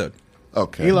other episode.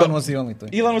 Okay. Elon was the only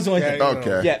thing. Elon was the only thing.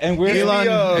 Okay. Yeah, and we're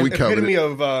Elon, we covered epitome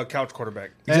it. of couch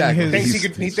quarterback. Exactly.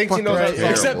 He thinks he knows how to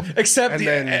terrible. talk. Except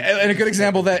and a good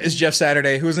example of that is Jeff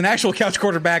Saturday, who was an actual couch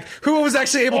quarterback who was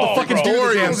actually able to fucking do the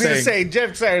I damn was going to thing. say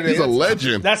Jeff Saturday. He's a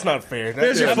legend. That's not fair.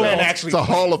 There's your That man fault. actually It's a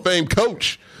Hall of Fame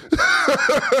coach. He's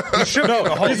a Hall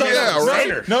of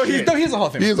right. No, he's a Hall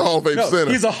of Famer. He's a Hall of Fame center.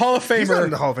 He's a Hall of He's not in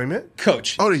the Famer Hall of Fame yet.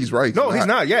 coach. Oh, he's right. No, he's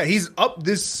not. Yeah, he's up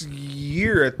this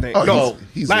year, I think. Oh, no,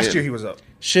 he's last in. year he was up.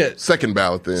 Shit. Second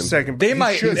ballot then. Second. They he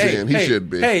might. should Hey, He should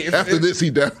be. Hey, After this, he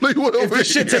definitely will. If this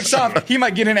shit takes off, he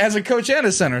might get in as a coach and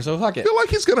a center. So fuck it. I feel like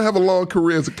he's going to have a long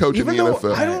career as a coach Even in the though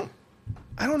NFL.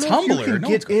 I don't know Tumblr. if you can No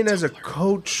get one's in as a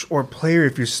coach or player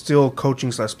if you're still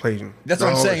coaching / playing. That's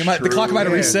what I'm Oh, saying. The clock might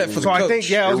have reset for the So coach. I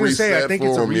think, I was going to say, I think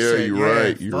it's a reset. Yeah, you're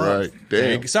right. You're right.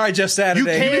 Damn. Sorry, Jeff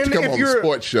Saturday. You You need to can come if on the you're-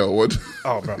 sports show. What?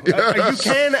 Oh, bro. You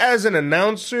can as an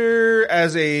announcer,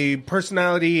 as a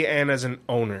personality, and as an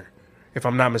owner, if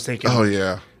I'm not mistaken. Oh,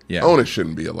 yeah. Yeah. Owners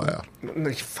shouldn't be allowed.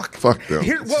 Fuck them.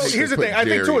 Here's the thing. I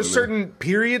think to a certain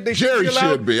period they should Jerry be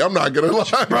allowed. should be. I'm not gonna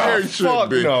lie. Jerry should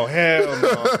be. No, hell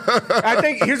no. I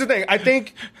think here's the thing. I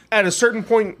think at a certain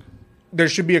point there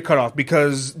should be a cutoff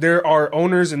because there are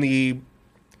owners in the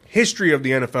history of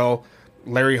the NFL.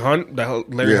 Larry Hunt, the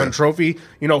Larry Hunt Trophy,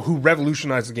 who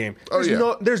revolutionized the game.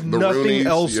 There's nothing Rooney's,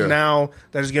 else now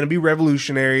that is going to be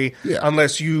revolutionary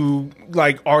unless you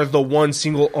are the one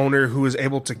single owner who is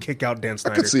able to kick out Dan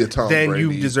Snyder. I could see a Tom then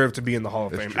Brady. you deserve to be in the Hall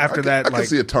of Fame. True. After that, I could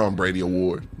see a Tom Brady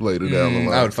award later down the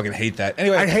line. I would fucking hate that.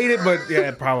 Anyway, I hate it, but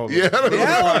yeah, probably. Yeah, the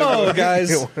Alamo,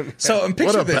 guys. So picture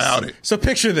What this. about it? So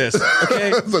picture this. Okay,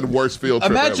 That's the worst field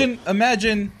trip ever.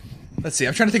 Imagine. Let's see.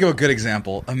 I'm trying to think of a good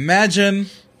example.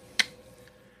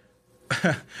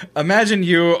 Imagine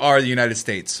you are the United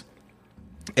States,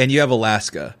 and you have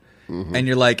Alaska, and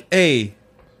you're like, hey,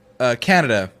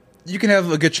 Canada, you can have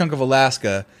a good chunk of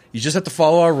Alaska. You just have to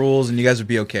follow our rules, and you guys would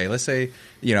be okay. Let's say,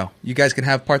 you guys can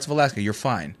have parts of Alaska. You're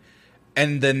fine.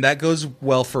 And then that goes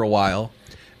well for a while.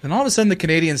 Then all of a sudden, the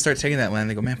Canadians start taking that land.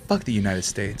 They go, man, fuck the United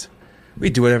States. We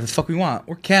do whatever the fuck we want.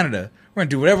 We're Canada. We're going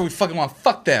to do whatever we fucking want.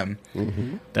 Fuck them.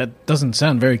 That doesn't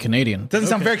sound very Canadian. Doesn't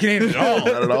sound very Canadian at all.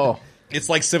 Not at all. It's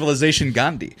like Civilization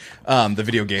Gandhi, the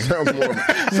video game. Sounds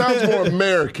more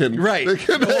American. Right. Than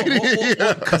Canadian.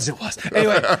 Because it was.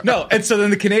 Anyway, no. And so then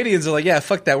the Canadians are like, yeah,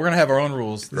 fuck that. We're going to have our own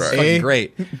rules. This is fucking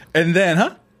great. And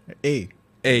then, A.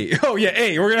 Oh, yeah,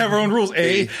 A. We're going to have our own rules,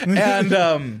 A.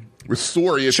 And, we're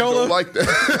sorry if Cholo. you don't like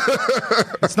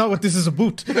that. That's not what this is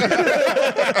about.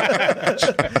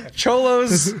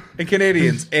 Cholos and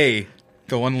Canadians, A.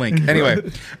 The one link. Anyway.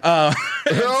 Oh,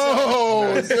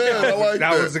 yeah, I like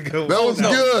that. That was a good one. That was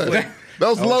good. That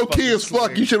was low key fucking as fuck.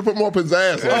 sweet. You should have put more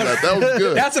pizzazz on that. That was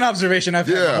good. That's an observation I've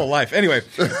had my Yeah. whole life. Anyway.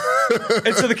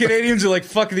 And so the Canadians are like,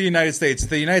 fuck the United States.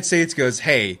 The United States goes,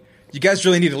 hey, you guys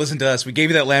really need to listen to us. We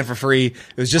gave you that land for free.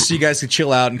 It was just so you guys could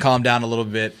chill out and calm down a little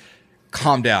bit.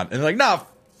 Calm down. And they're like, nah,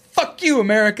 fuck you,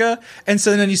 America. And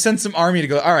so then you send some army to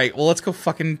go, all right, well, let's go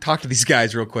fucking talk to these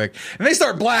guys real quick. And they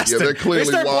start blasting. Yeah, they're clearly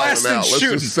they start wilding blasting, out. shooting.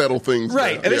 Let's just settle things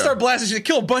right. down. And they Yeah. start blasting, they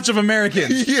kill a bunch of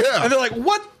Americans. Yeah. And they're like,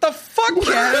 what the fuck,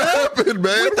 Canada? happened,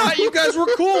 man? We thought you guys were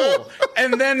cool.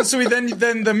 And then, so then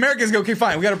the Americans go, okay,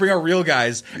 fine, we got to bring our real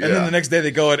guys. And then Yeah. the next day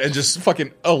they go and just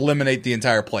fucking eliminate the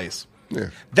entire place.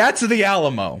 Yeah. That's the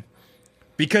Alamo.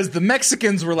 Because the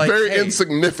Mexicans were like, Very hey,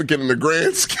 insignificant in the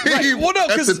grand scheme Right. Well, no,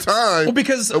 at 'cause- the time well,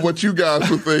 because- of what you guys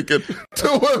were thinking.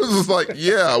 So it was just like,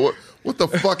 yeah, what the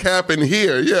fuck happened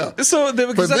here? Yeah. So For that's them,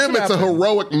 what it's a happened.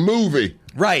 heroic movie.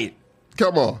 Right.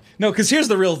 Come on. No, because here's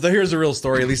the real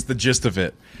story, at least the gist of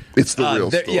it. It's the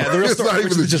real story. Yeah, the real it's story. not which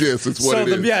even is the just- gist. It's what so it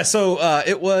is. Yeah, so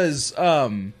it was.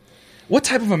 What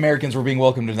type of Americans were being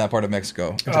welcomed in that part of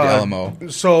Mexico, into the Alamo?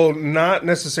 So not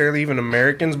necessarily even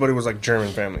Americans, but it was like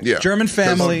German families. Yeah. German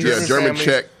families. Yeah, German, families.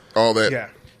 Czech, all that. Yeah.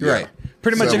 Right.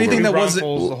 Pretty much Several. anything that wasn't.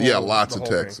 Ruffles, the Yeah, whole- lots the of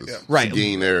whole thing. Texas. Yeah. Right.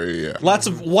 Seguin area, yeah. Lots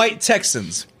of white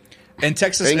Texans. And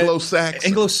Texas Anglo-Saxon.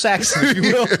 Anglo-Saxon, if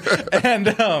you will.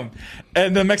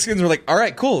 And the Mexicans were like, all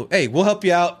right, cool. Hey, we'll help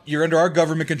you out. You're under our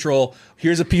government control.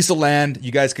 Here's a piece of land.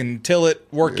 You guys can till it,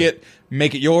 work it,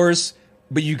 make it yours.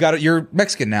 But you got it. You're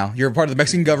Mexican now. You're a part of the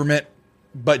Mexican government,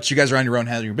 but you guys are on your own,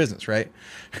 handling your business, right?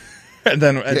 And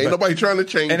then Ain't nobody trying to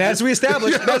change and it. as we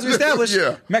established,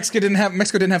 Yeah. Mexico didn't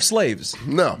have slaves.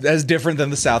 No. That's different than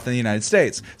the South and the United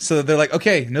States. So they're like,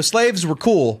 okay, no slaves, we're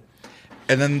cool.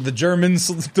 And then the Germans,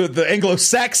 the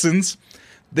Anglo-Saxons,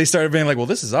 they started being like, well,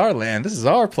 this is our land, this is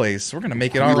our place. We're going to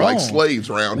make it our We own. like slaves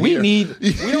around We here. need we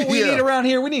Yeah. need around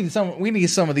here. We need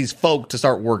some of these folk to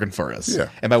start working for us. Yeah.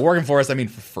 And by working for us, I mean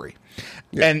for free.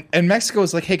 Yeah. And Mexico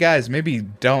is like, hey guys, maybe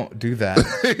don't do that.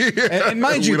 and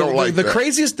mind you, We don't like the that.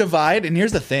 craziest divide. And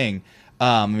here's the thing.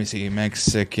 Let me see.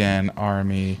 Mexican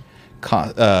Army.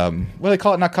 What do they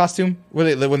call it? Not costume.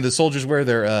 When the soldiers wear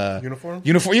their Uniform?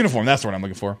 Uniform. That's what I'm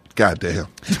looking for. Goddamn.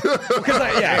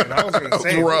 Yeah. I was gonna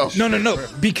say Rough. No.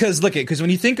 Because because when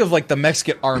you think of like the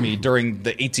Mexican army during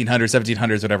the 1800s,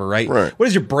 1700s, whatever, right? Right. What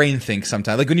does your brain think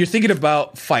sometimes? Like when you're thinking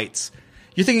about fights,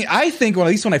 you're thinking. I think, well, at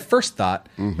least when I first thought,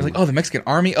 I was like, oh, the Mexican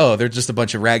army. Oh, they're just a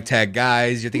bunch of ragtag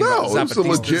guys. You're thinking No, about it's a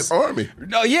legit army.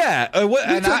 No, yeah.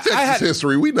 And Texas I had.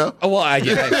 history, we know. Oh, well, I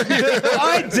didn't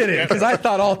because I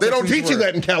thought all They don't Texans teach you were-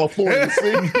 that in California,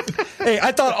 see? Hey,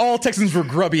 I thought all Texans were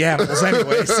grubby animals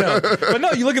anyway. So, but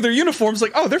no, you look at their uniforms,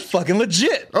 like, oh, they're fucking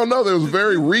legit. Oh no, they was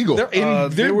very regal.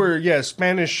 They were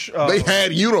Spanish. They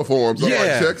had uniforms.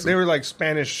 Yeah. Texas. They were like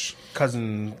Spanish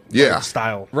cousin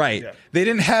style. Right. Yeah. They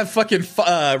didn't have fucking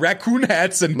raccoon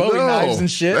hats and Bowie knives and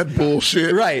shit. That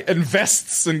bullshit. Right. And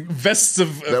vests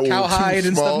of cowhide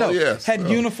and small, stuff. No, yes. had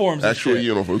uniforms. Actual and shit.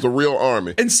 uniforms. A real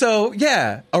army. And so,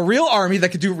 yeah, a real army that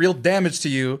could do real damage to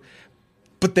you.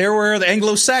 But there were the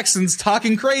Anglo-Saxons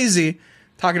talking crazy,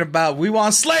 talking about, we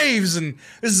want slaves, and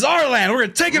this is our land. We're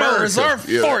going to take it over. It's our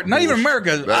fort. Not even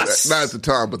America. Us. Not at the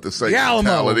time, but the same Alamo.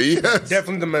 mentality. Yes.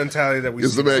 Definitely the mentality that we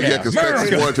see. Because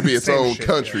Texas wanted to be its own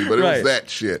country, but it was that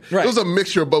shit. Right. It was a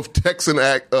mixture of both Texan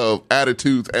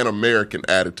attitudes and American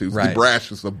attitudes. Right. The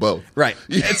brashest of both. Right.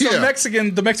 Yeah. And so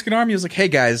the Mexican army was like, hey,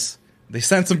 guys. They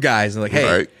sent some guys. They're like,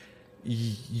 hey,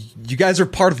 you guys are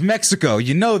part of Mexico.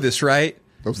 You know this, right?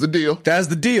 That was the deal. That's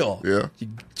the deal. Yeah.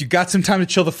 You got some time to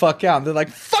chill the fuck out. And they're like,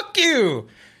 fuck you.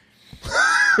 All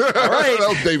right. That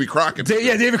was Davy Crockett.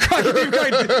 David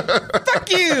Crockett.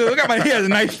 Fuck you. I got my head a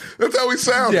knife. That's how we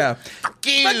sound. Yeah. Fuck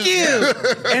you.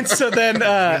 And so then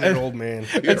An old man.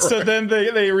 so then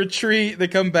they retreat, they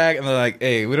come back, and they're like,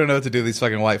 hey, we don't know what to do with these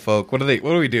fucking white folk. What do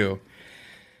we do?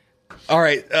 All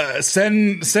right,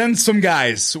 send some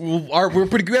guys. We have a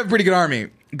pretty good army.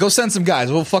 Go send some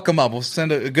guys. We'll fuck them up. We'll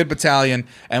send a good battalion,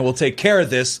 and we'll take care of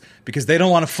this because they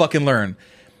don't want to fucking learn.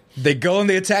 They go and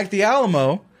they attack the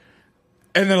Alamo,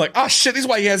 and they're like, oh shit, these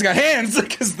white guys got hands,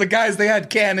 because the guys, they had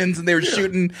cannons and they were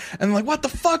shooting, and they're like, what the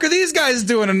fuck are these guys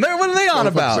doing? And what are they on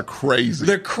about? They're crazy.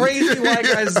 They're crazy white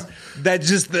guys that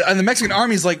just, and the Mexican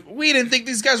army's like, we didn't think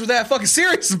these guys were that fucking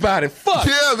serious about it. Fuck.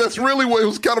 Yeah, that's really what it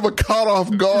was, kind of a caught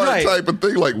off guard type of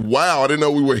thing. Like, wow, I didn't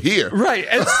know we were here. Right.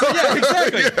 And so, yeah,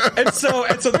 exactly. And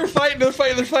so they're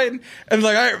fighting, and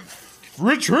like, all right,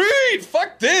 retreat,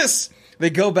 fuck this. They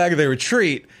go back and they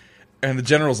retreat, and the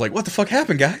general's like, what the fuck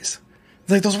happened, guys?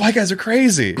 Like, those white guys are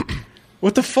crazy.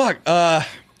 What the fuck? All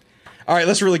right,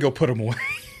 let's really go put them away.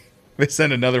 They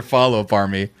send another follow-up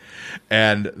army,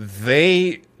 and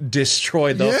they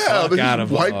destroyed the fuck out of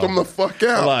them. Wiped them the fuck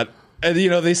out. A lot. And,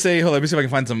 they say, hold on, let me see if I can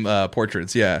find some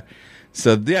portraits. Yeah.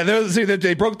 So, yeah,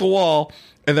 they broke the wall,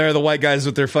 and there are the white guys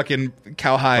with their fucking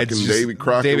cowhides. Fucking Davy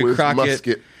Crockett with his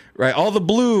musket. Right. All the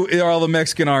blue are all the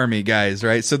Mexican army guys,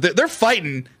 right? So they're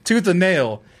fighting tooth and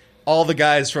nail. All the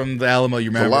guys from the Alamo,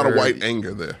 you remember? A lot of white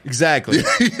anger there. Exactly.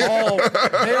 They all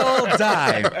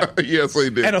died. Yes, they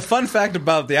did. And a fun fact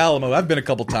about the Alamo, I've been a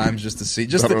couple times just to see,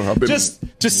 just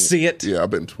see it. Yeah,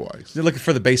 I've been twice. You're looking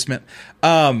for the basement.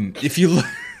 If you look,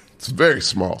 it's very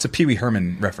small. It's a Pee Wee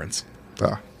Herman reference.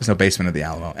 There's no basement of the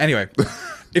Alamo. Anyway,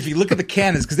 if you look at the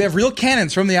cannons, because they have real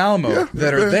cannons from the Alamo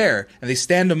that are there, and they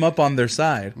stand them up on their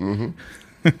side.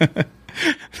 Mm-hmm.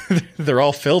 They're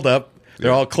all filled up.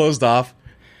 They're all closed off.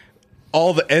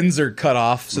 All the ends are cut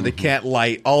off, so they can't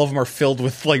light. All of them are filled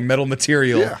with like metal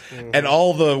material, and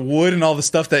all the wood and all the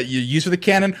stuff that you use for the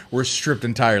cannon were stripped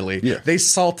entirely. Yeah. They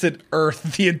salted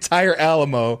earth the entire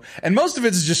Alamo, and most of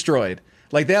it's destroyed.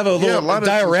 Like they have a little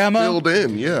diorama filled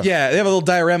in. Yeah, they have a little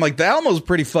diorama. Like the Alamo's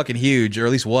pretty fucking huge, or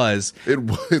at least was. It's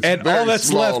and very all that's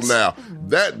small left now.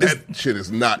 That shit is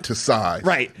not to size.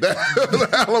 Right. The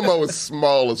Alamo is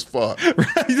small as fuck. Right.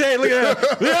 Hey, look at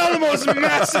that. The Alamo's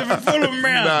massive and full of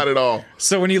men. Not at all.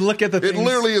 So when you look at the it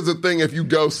literally is a thing. If you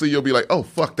go see, you'll be like, oh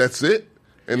fuck, that's it,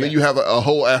 and then you have a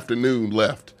whole afternoon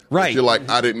left. Right. You're like,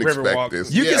 I didn't expect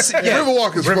this. You can see,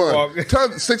 Riverwalk is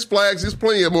fun. Six Flags, there's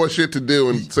plenty of more shit to do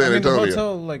in San Antonio. The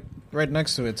hotel, like, right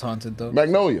next to it's haunted, though.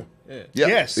 Magnolia. Yeah.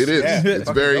 Yes. It is. Yeah. It's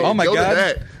very... Oh, my go God. to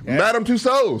that. Yeah. Madame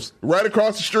Tussauds. Right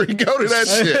across the street. Go to that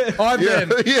shit. Oh, I've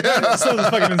been. Yeah. So it's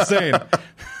fucking insane.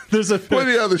 There's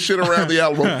plenty of other shit around the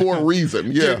Alamo for a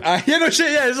reason. Yeah.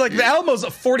 It's like the Alamo's a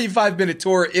 45-minute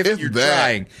tour if you're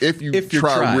trying. If you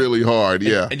try really hard,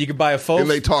 And you can buy a faux...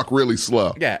 And they talk really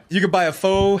slow. Yeah. You can buy a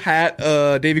faux hat,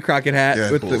 Davy Crockett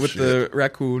hat with the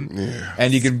raccoon. Yeah.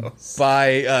 And you can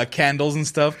buy candles and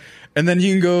stuff. And then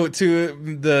you can go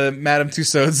to the Madame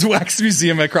Tussauds Wax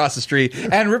Museum across the street.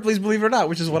 And Ripley's Believe It or Not,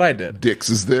 which is what I did. Dick's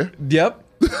is there. Yep.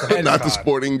 Not the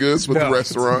sporting goods, but the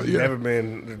restaurant. Yeah. Never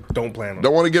been. Don't plan on it.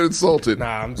 Don't want to get insulted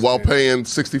while kidding. Paying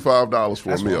 $65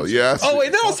 for a meal. Yes. Oh,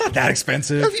 wait, no, it's not that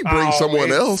expensive. If you bring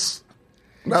someone else.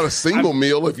 Not a single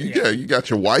meal. If you got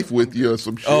your wife with you or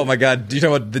some shit. Oh my God! Do you talk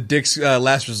about the Dick's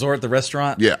Last Resort, the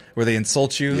restaurant? Yeah, where they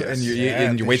insult you and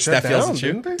your wait staff yells at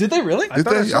you. Did they really? I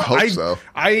hope so.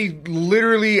 I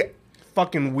literally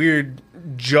fucking weird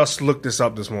just looked this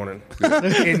up this morning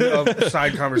in a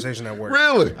side conversation at work.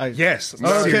 Really? Yes.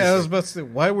 Okay, I was about to say,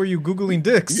 why were you Googling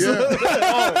dicks?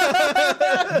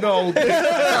 Yeah. No.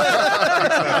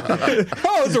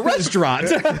 Oh, it's a restaurant.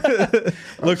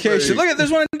 Location. Look at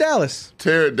there's one in Dallas.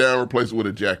 Tear it down, replace it with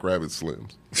a Jackrabbit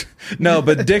Slims. No,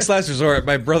 but Dick's Last Resort.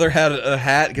 My brother had a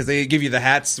hat because they give you the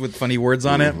hats with funny words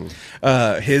on it.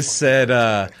 His said,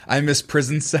 "I miss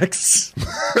prison sex."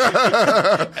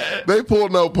 They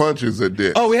pulled no punches at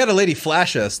Dick. Oh, we had a lady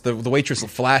flash us. The waitress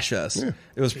flash us. Yeah.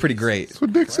 It was pretty great. That's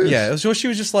what Dick said. Yeah, it was, she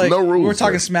was just like, No rules, we were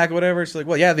talking man. smack or whatever. She's like,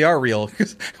 well, yeah, they are real.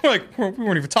 We're like, we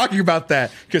weren't even talking about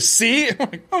that. Because see? I'm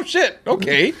like, oh, shit.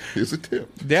 Okay. Here's a tip.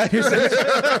 Yeah,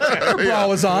 her bra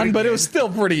was on, but it was still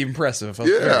pretty impressive. I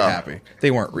was very happy.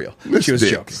 They weren't real. Miss She was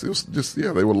Dicks. joking. It was just,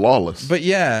 they were lawless. But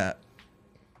yeah,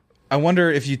 I wonder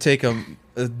if you take a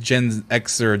Gen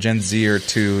X or a Gen Z or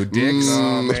two dicks.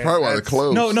 That's probably why they're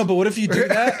closed. No, but what if you do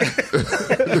that?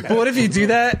 But what if you do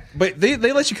that? But they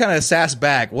let you kind of sass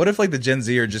back. What if like the Gen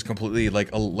Z are just completely like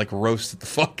roast the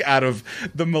fuck out of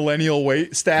the millennial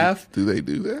wait staff? Do they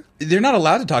do that? They're not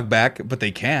allowed to talk back, but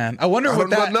they can. I wonder what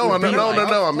that. No. would be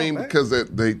like. I mean, because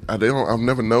they don't. I've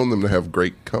never known them to have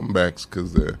great comebacks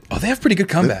because they're. Oh, they have pretty good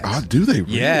comebacks. Oh, do they?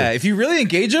 Really? Yeah, if you really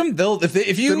engage them, they'll.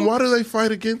 If you. Then why do they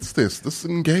fight against this? This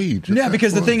engage. Yeah,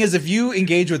 because the thing is, if you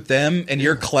engage with them and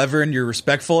you're clever and you're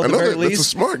respectful at the very least, that's a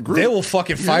smart group. they will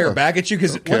fucking fire back at you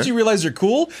because once you realize they're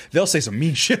cool, they'll say some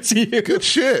mean shit to you. Good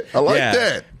shit. I like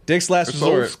that. Dick's Last That's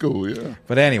Resort. old school, yeah.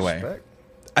 But anyway,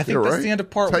 I think that's the end of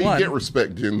part That's how one. you get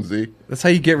respect, Gen Z. That's how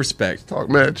you get respect. Talk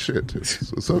mad shit too.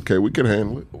 So it's okay. We can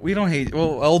handle it. We don't hate.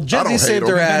 Well, Gen I don't Z saved hate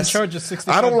their them. ass. Charge us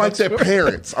 65 I don't like bucks their for it.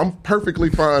 parents. I'm perfectly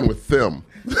fine with them.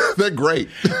 They're great.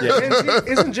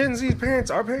 Isn't Gen Z's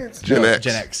parents our parents? Gen X.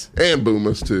 Gen X. And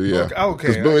boomers too, yeah. Okay,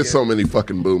 Because there's so many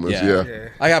fucking boomers, yeah.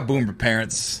 I got boomer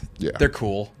parents. Yeah. They're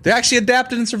cool. They actually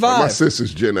adapted and My survived.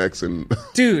 sister's Gen X and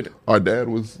Dude. our dad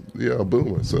was a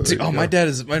boomer. So Dude, my dad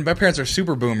is. My parents are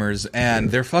super boomers, and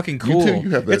they're fucking You cool. too, you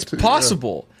have that it's too, yeah.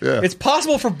 possible. Yeah. It's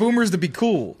possible for boomers to be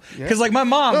cool. Because like my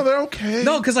mom. No, they're okay.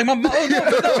 No, because like my mom.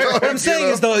 What I'm saying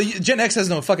is though, Gen X has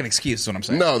no fucking excuse. Is what I'm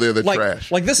saying. No, they're the like,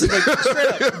 trash. Like this is like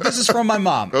straight up. This is from my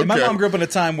mom. And my Okay. mom grew up in a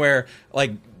time where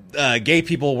like. Gay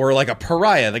people were like a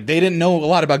pariah. Like they didn't know a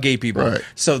lot about gay people. Right.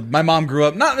 So my mom grew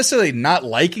up not necessarily not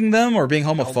liking them or being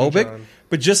homophobic,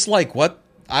 but just like what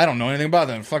I don't know anything about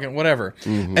them. Fucking whatever.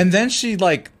 Mm-hmm. And then she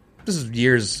like this is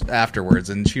years afterwards,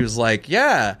 and she was like,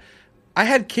 "Yeah, I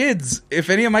had kids. If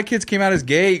any of my kids came out as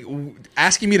gay,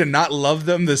 asking me to not love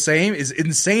them the same is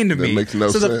insane to me." makes no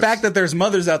so the sense. fact that there's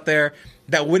mothers out there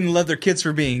that wouldn't love their kids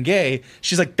for being gay,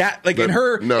 she's like that. Like in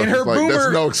her No, in her it's like, boomer,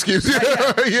 that's no excuse.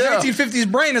 Yeah.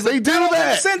 1950s brain is like They do that. Don't that.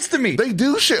 make sense to me. They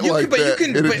do shit like but that,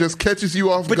 and it just catches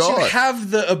you off But guard. you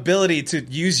have the ability to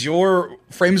use your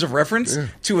frames of reference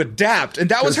to adapt, and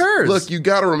that was hers. Look, you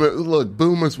got to remember. Look,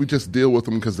 boomers, we just deal with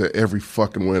them because they're every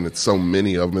fucking win. It's so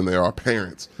many of them, and they're our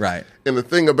parents. Right. And the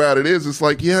thing about it is, it's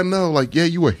like, you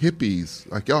were hippies.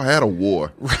 Like, y'all had a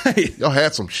war. Right. Y'all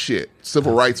had some shit.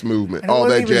 Civil rights movement, And all it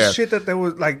that wasn't even jazz. shit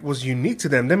that was unique to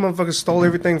them. Them motherfuckers stole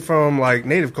everything from like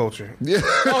native culture. Yeah.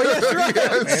 Oh, yeah, that's right.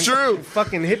 Yeah, it's true.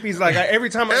 Fucking hippies. Like every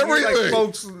time I hear like Everything.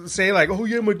 folks say like, "Oh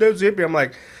yeah, my dad's a hippie," I'm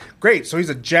like, "Great, so he's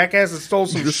a jackass that stole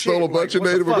some Just shit." stole a bunch of what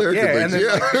the Native fuck? American yeah, things.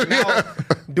 And then, Yeah. like, now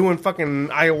doing fucking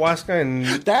ayahuasca and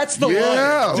That's the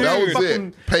Yeah, one. that Dude. was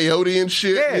it. Peyote and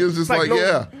shit. yeah, It was just it's like, no,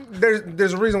 yeah.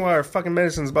 There's a reason why our fucking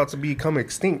medicine's about to become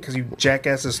extinct because you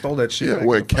jackasses stole that shit. Yeah, Like,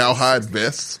 wearing cowhide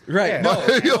vests. Right. Yeah. No,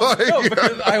 no,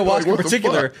 because ayahuasca Like, in what the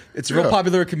particular, fuck? it's real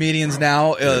popular with comedians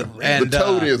now. And The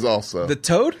toad is also. the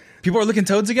toad. People are licking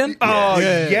toads again.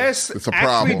 yes, It's a actually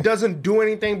problem. doesn't do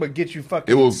anything but get you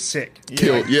fucking It will sick.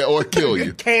 kill, or kill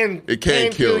you. It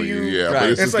can kill you, yeah, Right. but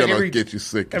it's It's just like gonna every- get you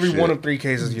sick. as Every shit. one of 3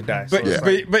 cases you die. But, So it's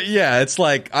like- but yeah, it's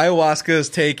like ayahuasca is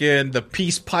taken. The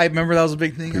peace pipe, remember that was a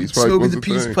big thing. Peace I'm pipe smoking was the a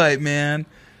peace thing. pipe, man.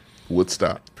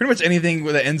 Woodstock, Pretty much anything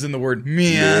that ends in the word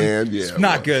man, Man, yeah, it's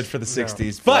not well. good for the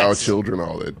 60s. our But children,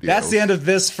 all that. that's the end of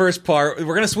this first part. We're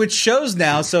going to switch shows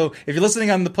now. So if you're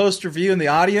listening on the post review and the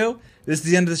audio, this is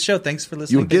the end of the show. Thanks for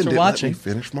listening. You again Thanks for didn't let me watching.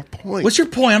 finish my point. What's your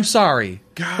point? I'm sorry.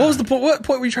 God. What was the point? What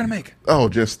point were you trying to make? Oh,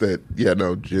 just that. Yeah,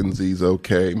 no. Gen Z's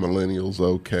okay. Millennials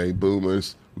okay.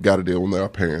 Boomers. We got to deal with our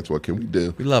parents. What can we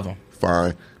do? We love them.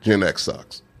 Fine. Gen X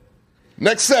sucks.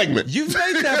 Next segment. You've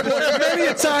made that point many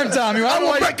a time, Tommy. I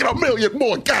will make it a million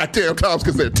more goddamn times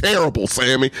because they're terrible,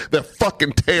 Sammy. They're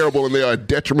fucking terrible, and they are a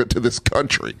detriment to this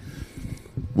country.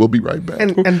 We'll be right back.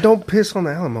 and don't piss on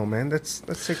the Alamo, man. That's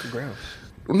sacred ground.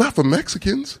 Not for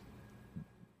Mexicans.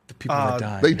 The people that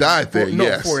died. They died there, No,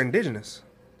 yes. for indigenous.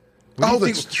 Oh,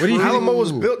 that's true. Alamo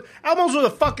was built. Alamos was a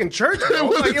fucking church.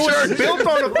 Bro. It was built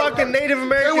on a fucking Native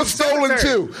American. It was stolen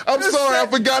too. I'm sorry, I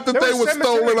forgot that they were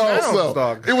stolen also.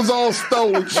 Dog. It was all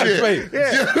stolen shit. Wait.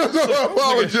 I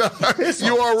apologize.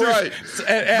 You are right.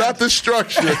 Not the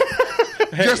structure.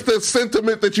 Just the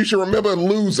sentiment that you should remember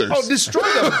losers. Oh, destroy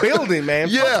the building, man.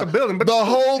 Yeah, Fuck the building. But the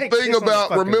whole thing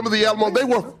about remember the Alamo, they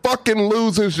were fucking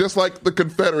losers, just like the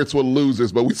Confederates were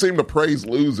losers. But we seem to praise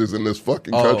losers in this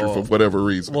fucking country for whatever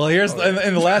reason. Well, here's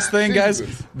and the last thing, guys,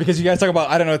 because you guys talk about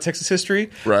Texas history.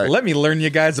 Right. Let me learn you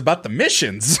guys about the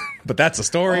missions. But that's a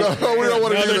story. No, we don't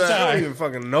want to do that. I don't even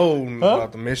fucking know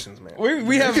about the missions, man.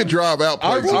 We have You can drive out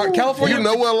places. Our California. You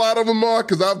know where a lot of them are?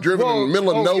 Because I've driven in the middle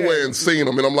of nowhere and seen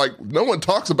them. And I'm like, no one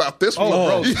talks about this one.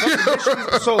 Bro.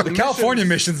 So the California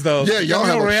missions, though. Yeah, y'all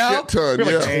have a shit ton.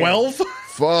 We have like 12.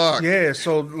 Fuck. Yeah,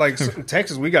 so like in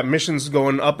Texas, we got missions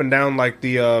going up and down like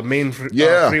the main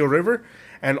Frio River.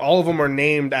 And all of them are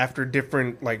named after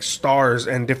different like stars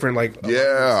and different like.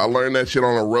 Yeah, I learned that shit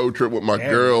on a road trip with my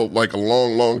girl like a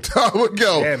long, long time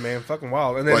ago. Yeah, man, fucking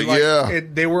wild. And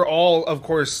then they were all, of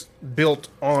course, built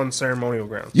on ceremonial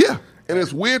grounds. Yeah, and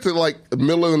it's weird to like the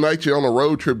middle of the night you're on a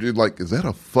road trip. You're like, is that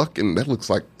a fucking? That looks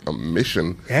like a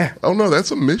mission. Yeah. Oh no,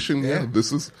 that's a mission. Yeah,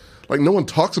 this is like no one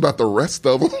talks about the rest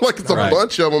of them. Like it's a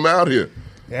bunch of them out here.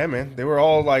 Yeah, man, they were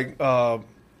all like.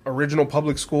 Original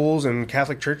public schools and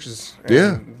Catholic churches.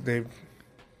 And they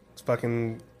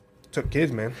fucking took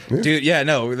kids, man. Dude,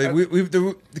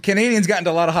 the Canadians got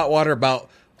into a lot of hot water about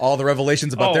all the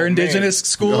revelations about their indigenous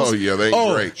schools. Oh, yeah, they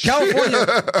ain't great.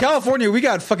 California, we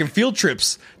got fucking field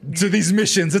trips to these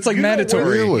missions. It's like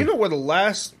mandatory. You know where the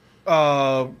last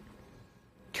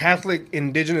Catholic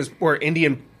indigenous or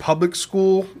Indian public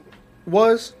school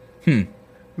was?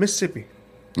 Mississippi.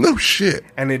 No shit.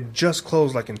 And it just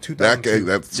closed like in 2002.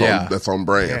 That's on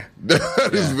brand. Yeah. That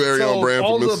is very on brand for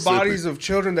all the Mississippi. bodies of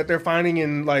children that they're finding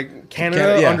in like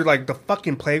Canada under like the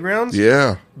fucking playgrounds.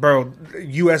 Yeah. Bro,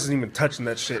 U.S. isn't even touching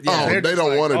that shit. Oh, they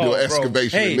don't want to do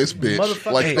excavation in this bitch.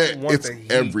 Like that, it's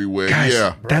everywhere. Guys,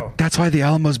 yeah. That's why the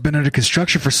Alamo's been under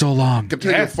construction for so long. Can I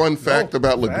tell you a fun fact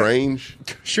about LaGrange?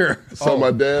 Sure. So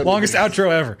my dad... Longest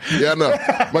outro ever. Yeah, no.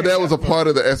 My dad was a part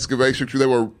of the excavation crew. They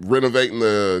were renovating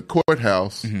the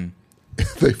courthouse. Mm-hmm.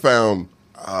 They found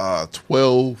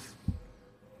 12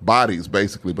 bodies,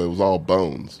 basically, but it was all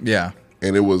bones. Yeah.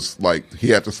 And it was like, he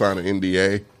had to sign an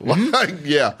NDA. Like,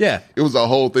 yeah. It was a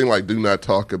whole thing like, do not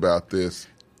talk about this.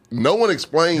 No one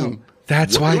explained...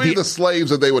 That's why they were either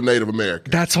slaves or they were Native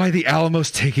Americans. That's why the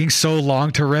Alamo's taking so long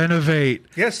to renovate.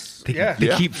 Yes.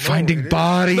 They keep finding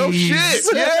bodies. No shit.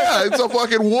 Yeah, it's a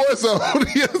fucking war zone.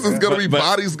 Yes, it's going to be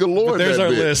bodies galore. But there's our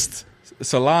list.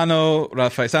 Solano,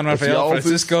 San Rafael,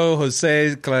 Francisco,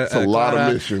 Jose,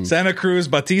 Clara, Santa Cruz,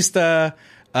 Batista,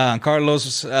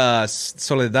 Carlos,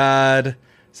 Soledad,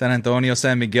 San Antonio,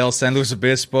 San Miguel, San Luis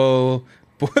Obispo,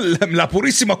 La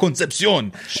Purísima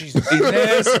Concepción,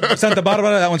 Inés, Santa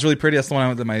Barbara. That one's really pretty. That's the one I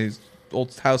went to my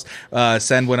old house.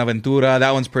 San Buenaventura.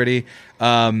 That one's pretty.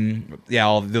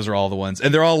 Those are all the ones,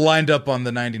 and they're all lined up on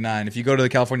the 99. If you go to the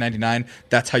California 99,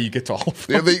 that's how you get to all of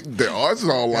them. Yeah, ours is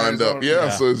all lined up. Yeah,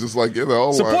 so it's just like they're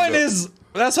all lined up. So the point is,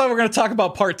 that's why we're going to talk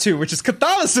about part 2, which is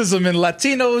Catholicism and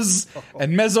Latinos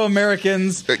and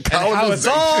Mesoamericans, and how it's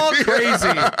all crazy,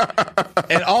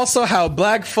 and also how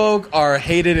black folk are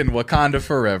hated in Wakanda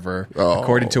forever,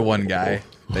 according to one guy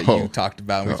that you talked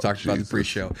about, and we've talked about in the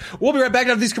pre-show. We'll be right back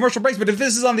after these commercial breaks, but if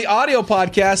this is on the audio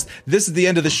podcast, this is the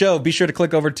end of the show. Be sure to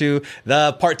click over to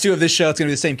the part 2 of this show. It's going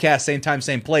to be the same cast, same time,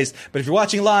 same place. But if you're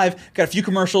watching live, got a few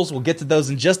commercials. We'll get to those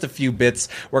in just a few bits.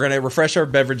 We're going to refresh our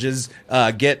beverages,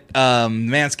 get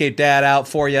Manscaped Dad out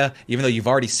for you, even though you've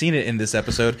already seen it in this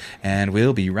episode, and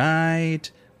we'll be right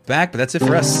back. But that's it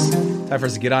for us. Time for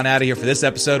us to get on out of here for this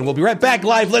episode, and we'll be right back,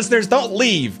 live listeners. Don't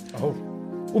leave.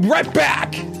 We'll be right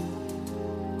back.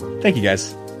 Thank you,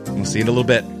 guys. We'll see you in a little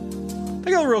bit.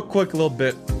 Take a real quick little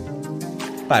bit.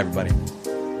 Bye, everybody.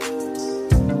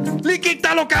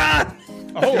 Liquita loca!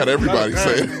 Got everybody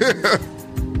saying.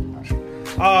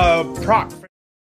 Proc.